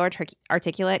and so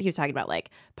articulate. He was talking about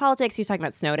like politics. He was talking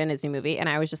about Snowden, his new movie, and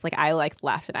I was just like I like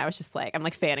left and I was just like I'm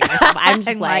like fanning myself. I'm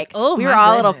just like oh, we my were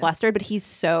all a little goodness. flustered, but he's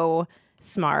so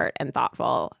smart and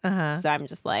thoughtful. So I'm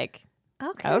just like.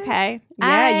 Okay.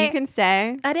 Yeah, you can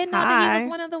stay. I didn't know that he was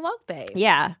one of the woke baes.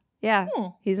 Yeah. Yeah.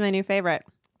 He's my new favorite.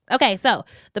 Okay, so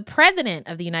the president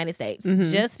of the United States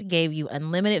Mhm. just gave you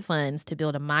unlimited funds to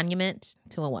build a monument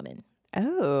to a woman.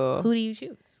 Oh. Who do you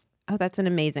choose? Oh, that's a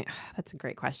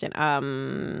great question.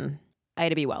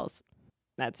 Ida B. Wells.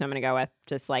 That's who I'm going to go with.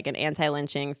 Just like an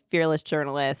anti-lynching, fearless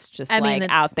journalist, just like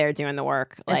out there doing the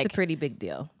work. That's Like a pretty big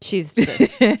deal. She's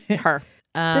just her.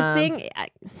 The thing,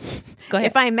 go ahead.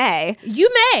 if I may, you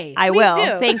may. I Please will.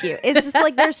 do. Thank you. It's just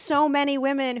like there's so many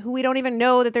women who we don't even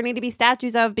know that there need to be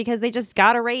statues of because they just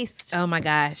got erased. Oh my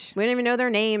gosh, we don't even know their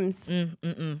names.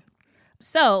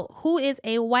 So, who is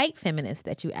a white feminist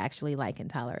that you actually like and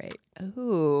tolerate?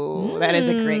 Ooh, that is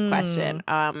a great question.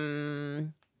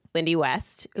 Lindy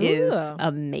West is Ooh.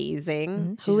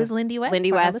 amazing. Who is Lindy West? Lindy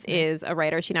for our West listeners? is a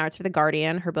writer. She now writes for The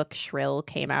Guardian. Her book Shrill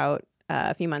came out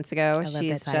a few months ago. I love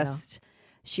She's that title.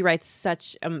 she writes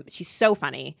such she's so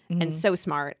funny Mhm. and so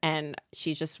smart, and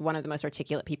she's just one of the most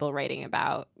articulate people writing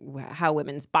about how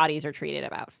women's bodies are treated,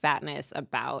 about fatness,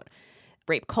 about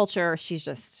rape culture. She's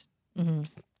just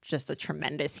a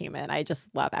tremendous human. I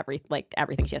just love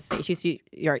everything she has to say. She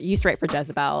used to write for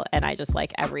Jezebel, and I just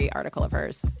like every article of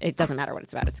hers. It doesn't matter what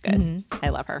it's about. It's good. I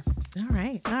love her.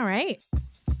 All right.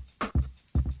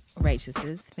 Rach, this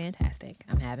is fantastic.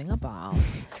 I'm having a ball.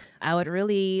 I would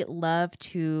really love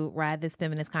to ride this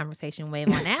feminist conversation wave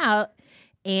on out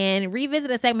and revisit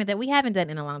a segment that we haven't done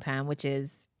in a long time, which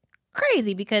is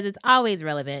crazy because it's always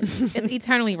relevant. It's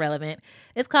eternally relevant.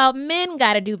 It's called Men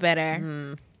Gotta Do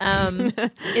Better.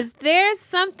 Is there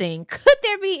something, could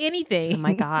there be anything? Oh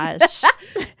my gosh.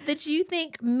 that you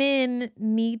think men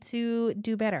need to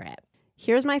do better at?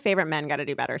 Here's my favorite Men Gotta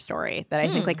Do Better story that I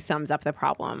think like sums up the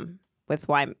problem with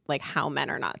why how men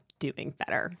are not doing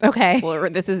better. Okay. Well,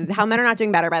 this is how men are not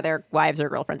doing better by their wives or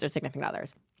girlfriends or significant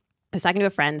others. I was talking to a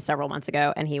friend several months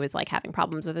ago, and he was like having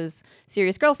problems with his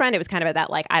serious girlfriend. It was kind of at that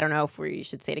like, I don't know if we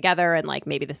should stay together, and like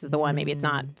maybe this is the one, maybe it's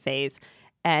not phase.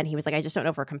 And he was like, I just don't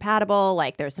know if we're compatible.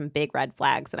 Like there's some big red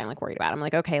flags that I'm like worried about. I'm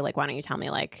like, okay, like why don't you tell me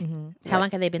like How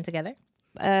long have they been together?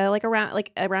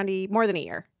 around more than a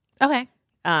year. Okay.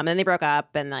 And then they broke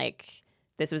up, and like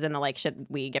this was in the like should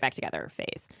we get back together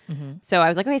phase. So I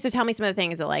was like, okay, so tell me some of the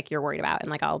things that like you're worried about, and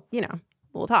like I'll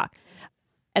we'll talk.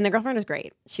 And the girlfriend was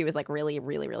great. She was like really,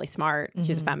 really, really smart.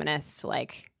 She's a feminist.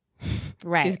 Like,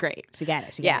 Right. she's great. She got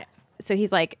it. She got it. So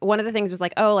he's like, one of the things was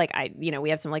like, oh, like we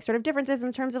have some like sort of differences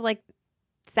in terms of like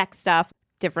sex stuff,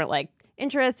 different like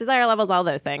interests, desire levels, all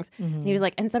those things. And he was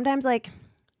like, and sometimes like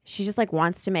she just like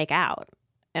wants to make out.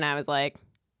 And I was like,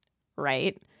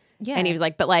 right. Yeah. And he was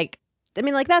like, but like, I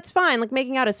mean, like, that's fine. Like,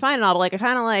 making out is fine and all, but like, I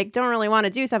kind of like don't really want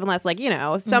to do stuff unless like,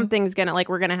 something's gonna like,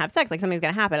 we're gonna have sex, like something's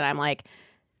gonna happen. And I'm like,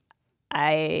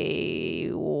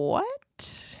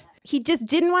 what? He just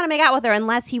didn't want to make out with her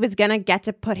unless he was gonna get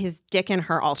to put his dick in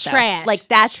her also. Trash. Like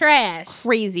that's trash.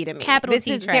 Crazy to me. Capital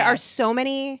T There are trash. so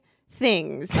many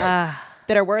things that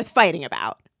are worth fighting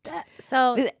about.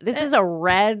 So This is a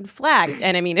red flag.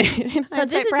 And I mean, So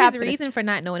this is his reason for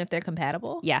not knowing if they're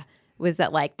compatible? Yeah. Was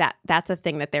that like that's a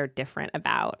thing that they're different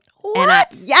about.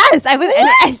 What? And yes, I was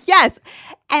and, yes.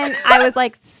 And I was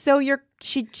like, so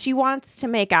she wants to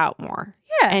make out more.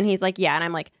 Yeah. And he's like, yeah. And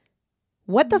I'm like,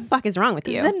 what the fuck is wrong with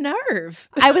you? The nerve.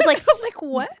 I was like, like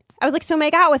what? I was like, so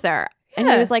make out with her. And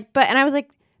he Yeah. was like, and I was like,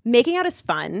 making out is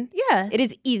fun. Yeah. It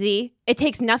is easy. It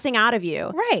takes nothing out of you.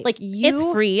 Right. Like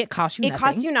It's free. It costs you It nothing.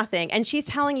 costs you nothing. And she's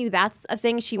telling you that's a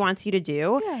thing she wants you to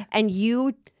do. Yeah. And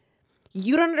you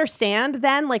you don't understand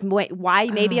then, like, why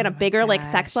maybe at a bigger, like,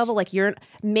 sex level, like,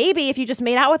 maybe if you just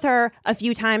made out with her a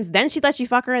few times, then she'd let you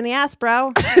fuck her in the ass,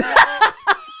 bro.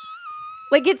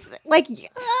 Like, it's like,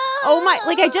 oh my,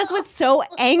 like, I just was so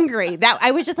angry that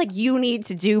I was just like, you need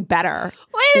to do better.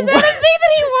 Wait, is that a thing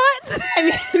that he wants?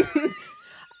 I mean,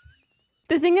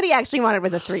 the thing that he actually wanted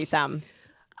was a threesome.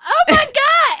 Oh my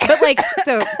God. But like,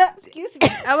 so excuse me,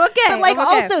 I'm okay. But like, I'm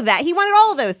okay. also that he wanted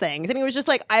all of those things, and he was just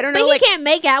like, I don't know. But like, he can't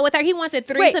make out with her. He wants a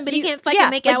threesome, but he can't fucking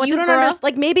make out with you this don't girl.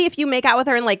 Like, maybe if you make out with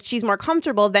her and like she's more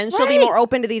comfortable, then she'll be more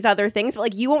open to these other things. But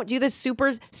like, you won't do this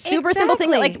super simple thing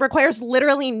that like requires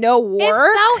literally no work.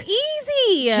 It's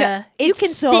so easy. You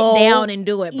can so sit down and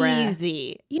do it, bruh.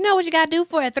 easy. You know what you gotta do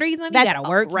for a threesome? You gotta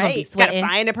work. You gonna be You gotta sweating.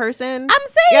 find a person. I'm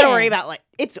saying. You gotta worry about like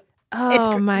it's.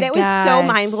 Oh my That was so gosh.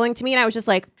 mind blowing to me, and I was just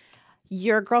like,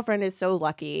 your girlfriend is so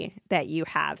lucky that you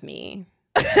have me.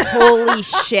 Holy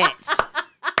shit.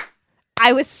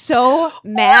 I was so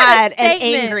mad and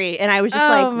statement. angry, and I was just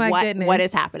Oh my like, goodness. what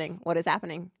is happening? What is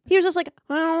happening? He was just like,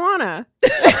 I don't wanna.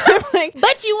 Like,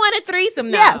 But you want a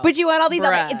threesome, though. yeah, but you want all these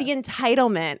other, Bruh. the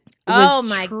entitlement Oh was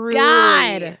my truly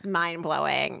God. mind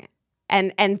blowing.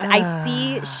 And I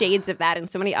see shades of that in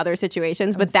so many other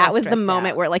situations, but so that was the stressed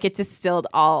moment out. where like it distilled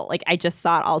all, like I just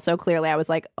saw it all so clearly. I was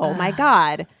like, oh my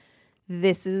God,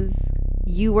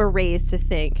 you were raised to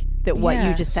think that what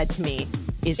you just said to me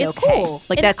is It's okay. cool.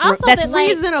 Like And that's also that, like-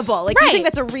 reasonable. Like you Right. think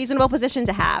that's a reasonable position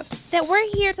to have. That we're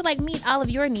here to like meet all of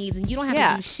your needs, and you don't have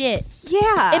Yeah. to do shit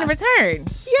Yeah. in return.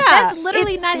 Yeah. That's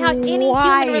literally It's not how any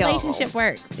wild. human relationship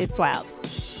works. It's wild.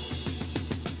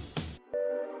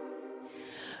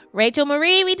 Rachel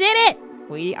Marie, we did it.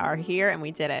 We are here and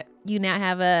we did it. You now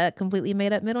have a completely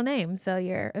made up middle name, so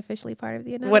you're officially part of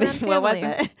the Another What Round is- what was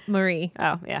family. it? Marie.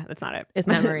 Oh, yeah, that's not it. It's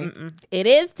not Marie. Mm-mm. It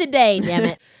is today, damn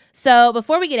it. So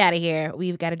before we get out of here,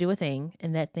 we've got to do a thing,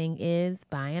 and that thing is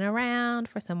buying around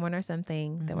for someone or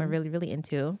something that we're really, really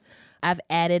into. I've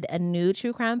added a new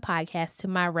true crime podcast to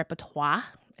my repertoire,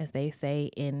 as they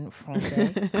say in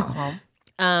Francais.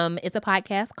 It's a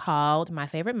podcast called My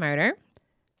Favorite Murder.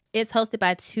 It's hosted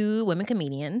by two women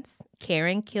comedians,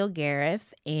 Karen Kilgariff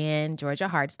and Georgia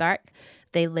Hardstark.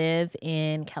 They live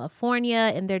in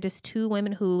California, and they're just two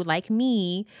women who, like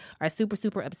me, are super,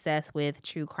 super obsessed with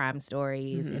true crime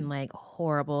stories and like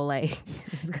horrible, like,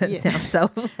 it's going to sound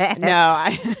so bad.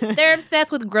 No, They're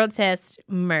obsessed with grotesque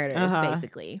murders, Uh-huh.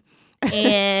 basically.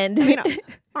 And I mean,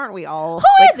 aren't we all?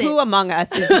 Who is it? Who among us?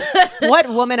 What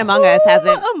woman among us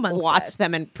hasn't amongst watched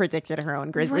them and predicted her own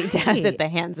grisly death Right. at the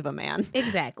hands of a man?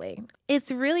 Exactly.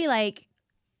 It's really like,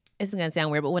 it's going to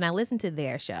sound weird, but when I listen to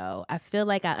their show, I feel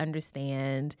like I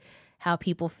understand how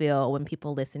people feel when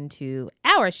people listen to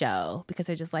our show, because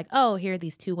they're just like, oh, here are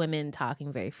these two women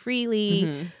talking very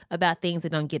freely about things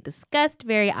that don't get discussed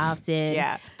very often.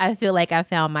 Yeah. I feel like I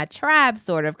found my tribe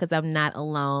sort of, because I'm not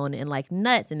alone and like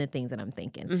nuts in the things that I'm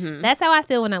thinking. That's how I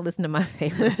feel when I listen to My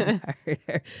Favorite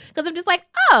Murder, because I'm just like,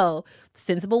 oh,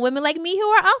 sensible women like me who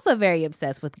are also very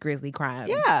obsessed with grisly crimes.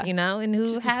 Yeah. You know, and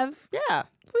who have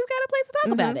we've got a place to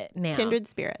talk about it now. Kindred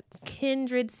spirits.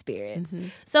 Kindred spirits.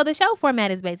 So the show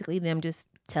format is basically them just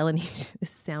telling each. This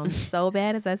sounds so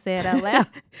bad as I say it out loud.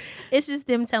 It's just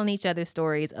them telling each other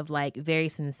stories of like very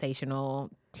sensational,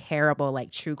 terrible,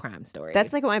 like true crime stories.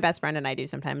 That's like what my best friend and I do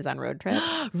sometimes on road trips.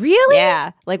 Really?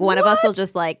 Yeah. Like one of us will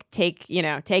just like take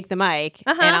the mic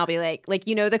Uh-huh. and I'll be like,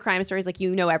 the crime stories, like,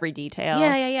 every detail.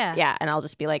 Yeah. Yeah. And I'll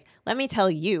just be like, let me tell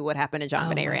you what happened to John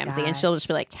Benet my Ramsey. And gosh. she'll just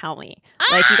be like, tell me.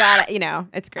 Like, you got to,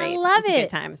 it's great. I love It's it. Good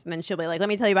times. And then she'll be like, let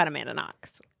me tell you about Amanda Knox.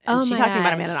 And Oh she my talked to me about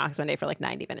gosh. Amanda Knox one day for like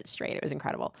 90 minutes straight. It was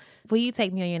incredible. Will you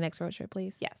take me on your next road trip,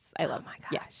 please? Yes. I love my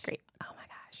Yeah, gosh. great. Oh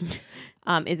my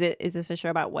gosh. Is this a show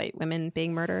about white women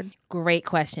being murdered? Great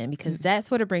question, because that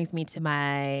sort of brings me to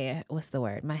my,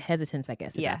 my hesitance, I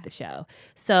guess, Yeah. about the show.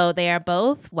 So they are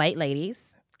both white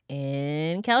ladies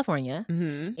in California.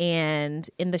 And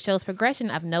in the show's progression,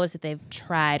 I've noticed that they've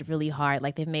tried really hard.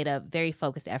 Like they've made a very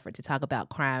focused effort to talk about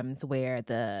crimes where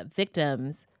the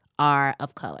victims are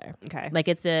of color. Okay. Like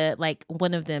like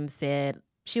one of them said,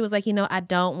 she was like, I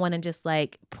don't want to just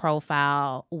like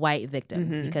profile white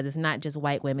victims because it's not just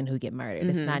white women who get murdered.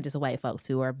 It's not just white folks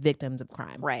who are victims of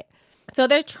crime. Right. So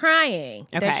they're trying.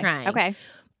 Okay. They're trying. Okay.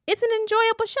 It's an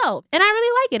enjoyable show. And I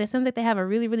really like it. It sounds like they have a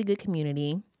really, really good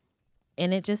community.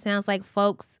 And it just sounds like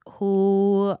folks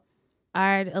who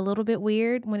are a little bit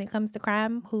weird when it comes to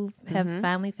crime who have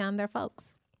finally found their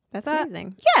folks. That's So,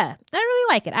 amazing. Yeah, I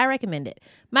really like it. I recommend it.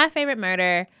 My Favorite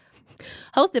Murder,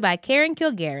 hosted by Karen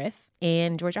Kilgariff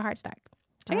and Georgia Hardstark.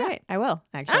 Check it out. I will,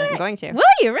 actually. All I'm right. going to. Will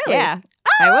you really? Yeah,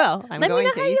 I will. I'm let me going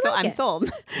know to. how you like I'm it. sold.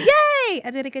 Yay!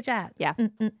 I did a good job. Yeah.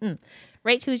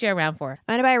 Rach, who's your round for?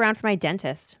 I'm going to buy a round for my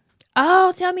dentist.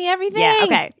 Oh, tell me everything. Yeah,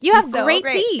 okay. You She's have so great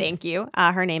teeth. Thank you.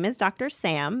 Her name is Dr.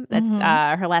 Sam.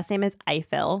 That's her last name is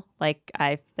Eiffel, like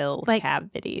Eiffel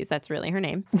cavities. That's really her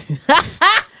name.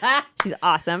 She's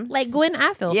awesome. Like Gwen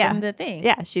Eiffel from the thing.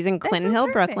 Yeah, she's in Clinton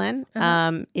Hill, Brooklyn.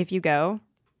 If you go,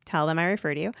 tell them I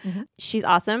refer to you. She's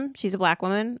awesome. She's a Black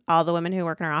woman. All the women who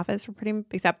work in her office are pretty,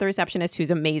 except the receptionist,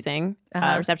 who's amazing.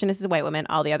 Receptionist is a white woman.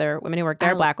 All the other women who work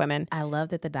there are Black women. I love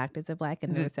that the doctors are Black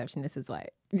and the receptionist is white.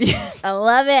 I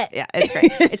love it. Yeah, it's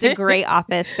great. It's a great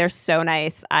office. They're so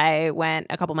nice. I went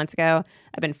a couple months ago.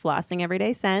 I've been flossing every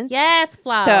day since. Yes,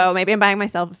 floss. So maybe I'm buying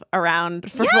myself around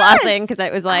for flossing because I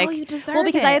was like, you deserve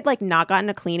because it. I had like not gotten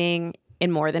a cleaning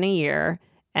in more than a year.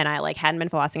 And I like hadn't been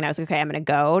flossing. And I was like, okay, I'm going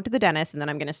to go to the dentist and then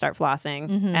I'm going to start flossing.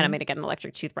 And I'm going to get an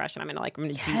electric toothbrush and I'm going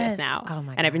to do this now. Oh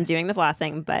my and I've been doing the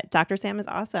flossing. But Dr. Sam is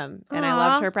awesome. And I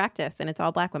loved her practice. And it's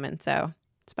all Black women. So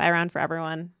spy around for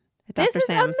everyone at Dr. This is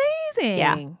Sam's. amazing.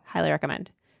 Yeah, highly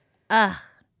recommend.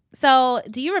 So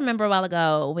do you remember a while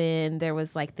ago when there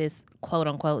was like this quote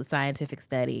unquote scientific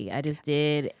study? I just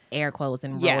did air quotes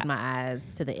and rolled my eyes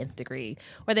to the nth degree,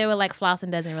 where they were like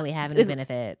flossing doesn't really have any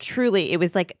benefit. Truly, it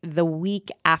was like the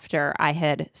week after I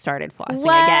had started flossing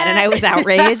again, and I was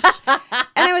outraged. And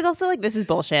I was also like, this is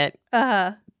bullshit.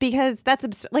 Because that's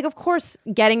absurd. Like, of course,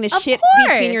 getting the shit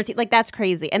between your teeth, like, that's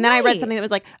crazy. And then I read something that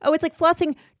was like, oh, it's like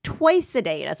flossing twice a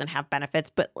day doesn't have benefits.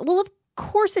 But, well, of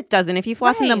course it doesn't. If you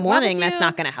floss in the morning, that's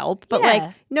not going to help. But,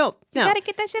 like, no. You got to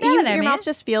get that shit out of there, Your man. mouth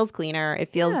just feels cleaner. It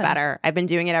feels better. I've been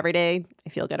doing it every day.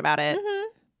 I feel good about it.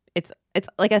 It's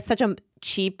like such a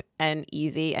cheap and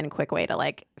easy and quick way to,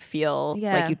 like, feel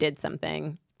like you did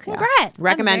something. Congrats.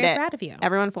 Recommend I'm very it. proud of you.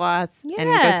 Everyone floss and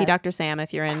go see Dr. Sam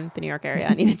if you're in the New York area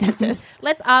and need a dentist.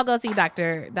 Let's all go see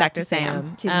Dr.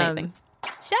 Sam. She's amazing.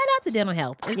 Shout out to dental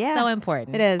health. It's so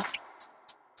important. It is.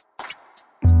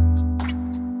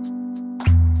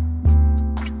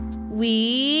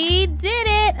 We did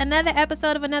it. Another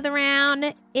episode of Another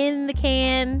Round in the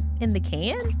can. In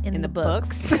the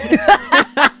books.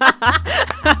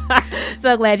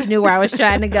 So glad you knew where I was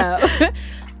trying to go.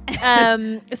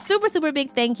 Super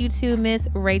big thank you to Miss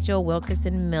Rachel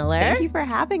Wilkerson Miller. Thank you for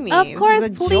having me. Of course, This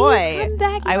is a please joy. come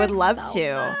back. I would love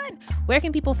to. Fun. Where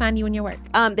can people find you and your work?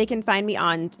 They can find me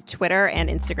on Twitter and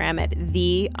Instagram at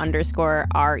 _REWM,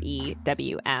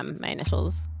 my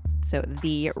initials. So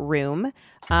The Room.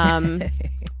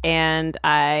 And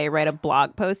I write a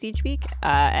blog post each week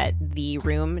at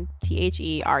TheRoom,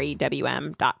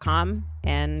 TheRewm.com.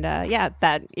 And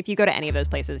that if you go to any of those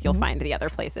places, you'll find the other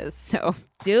places. So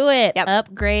do it.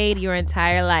 Upgrade your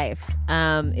entire life.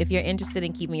 If you're interested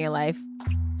in keeping your life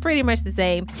pretty much the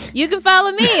same, you can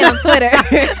follow me on Twitter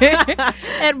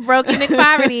at Brokey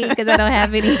McPoverty because I don't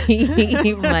have any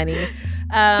money.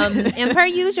 And per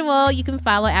usual, you can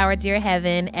follow our dear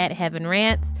Heaven at Heaven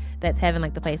Rants. That's heaven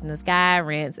like the place in the sky.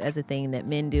 Rants as a thing that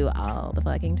men do all the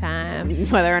fucking time.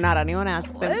 Whether or not anyone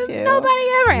asks them to. Nobody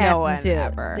ever asks No one them to.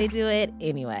 ever. They do it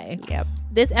anyway. Yep.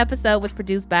 This episode was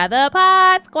produced by the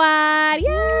Pod Squad.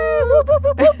 Yeah. Whoop, whoop,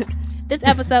 whoop, whoop. This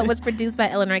episode was produced by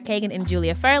Eleanor Kagan and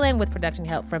Julia Furlan with production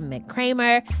help from Mick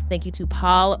Kramer. Thank you to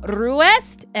Paul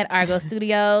Ruest at Argo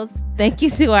Studios. Thank you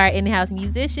to our in-house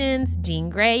musicians, Jean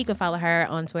Gray. You can follow her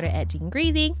on Twitter at Jean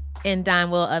Greasy. And Don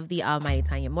Will of the almighty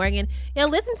Tanya Morgan.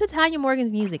 Listen to Tanya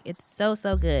Morgan's music. It's so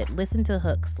good. Listen to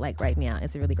Hooks like right now.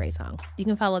 It's a really great song. You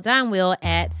can follow Don Will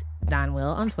at Don Will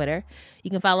on Twitter. You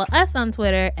can follow us on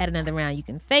Twitter at Another Round. You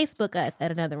can Facebook us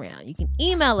at Another Round. You can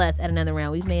email us at Another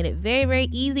Round. We've made it very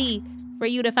easy for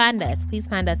you to find us. Please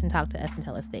find us and talk to us and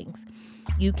tell us things.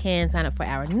 You can sign up for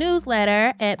our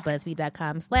newsletter at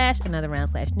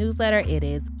BuzzFeed.com/AnotherRound/newsletter. It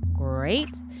is great.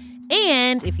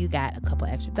 And if you got a couple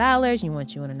extra dollars, you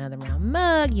want you an Another Round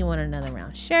mug, you want Another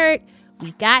Round shirt,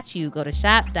 we got you. Go to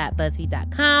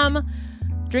shop.buzzfeed.com,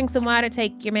 drink some water,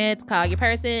 take your meds, call your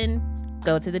person,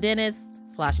 go to the dentist,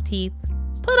 floss your teeth,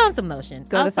 put on some lotion.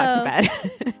 Go the fuck to bed.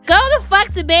 Go the fuck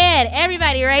to bed,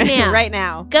 everybody, right now. Right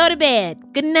now. Go to bed.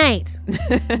 Good night.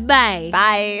 Bye.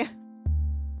 Bye.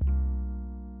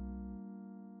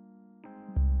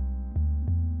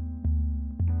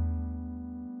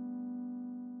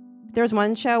 There was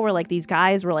one show where like these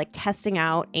guys were like testing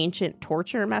out ancient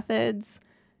torture methods.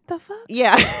 The fuck?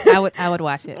 Yeah. I would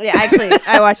watch it. Yeah, actually,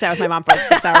 I watched that with my mom for like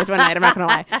 6 hours one night. I'm not gonna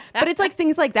lie, but it's like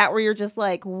things like that where you're just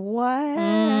like, what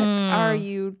are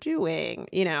you doing?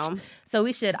 You know. So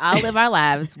we should all live our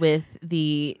lives with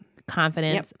the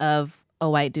confidence of a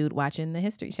white dude watching the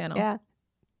History Channel. Yeah.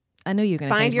 I knew you were gonna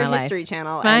find change your my life. History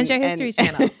Channel. Find your History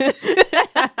Channel.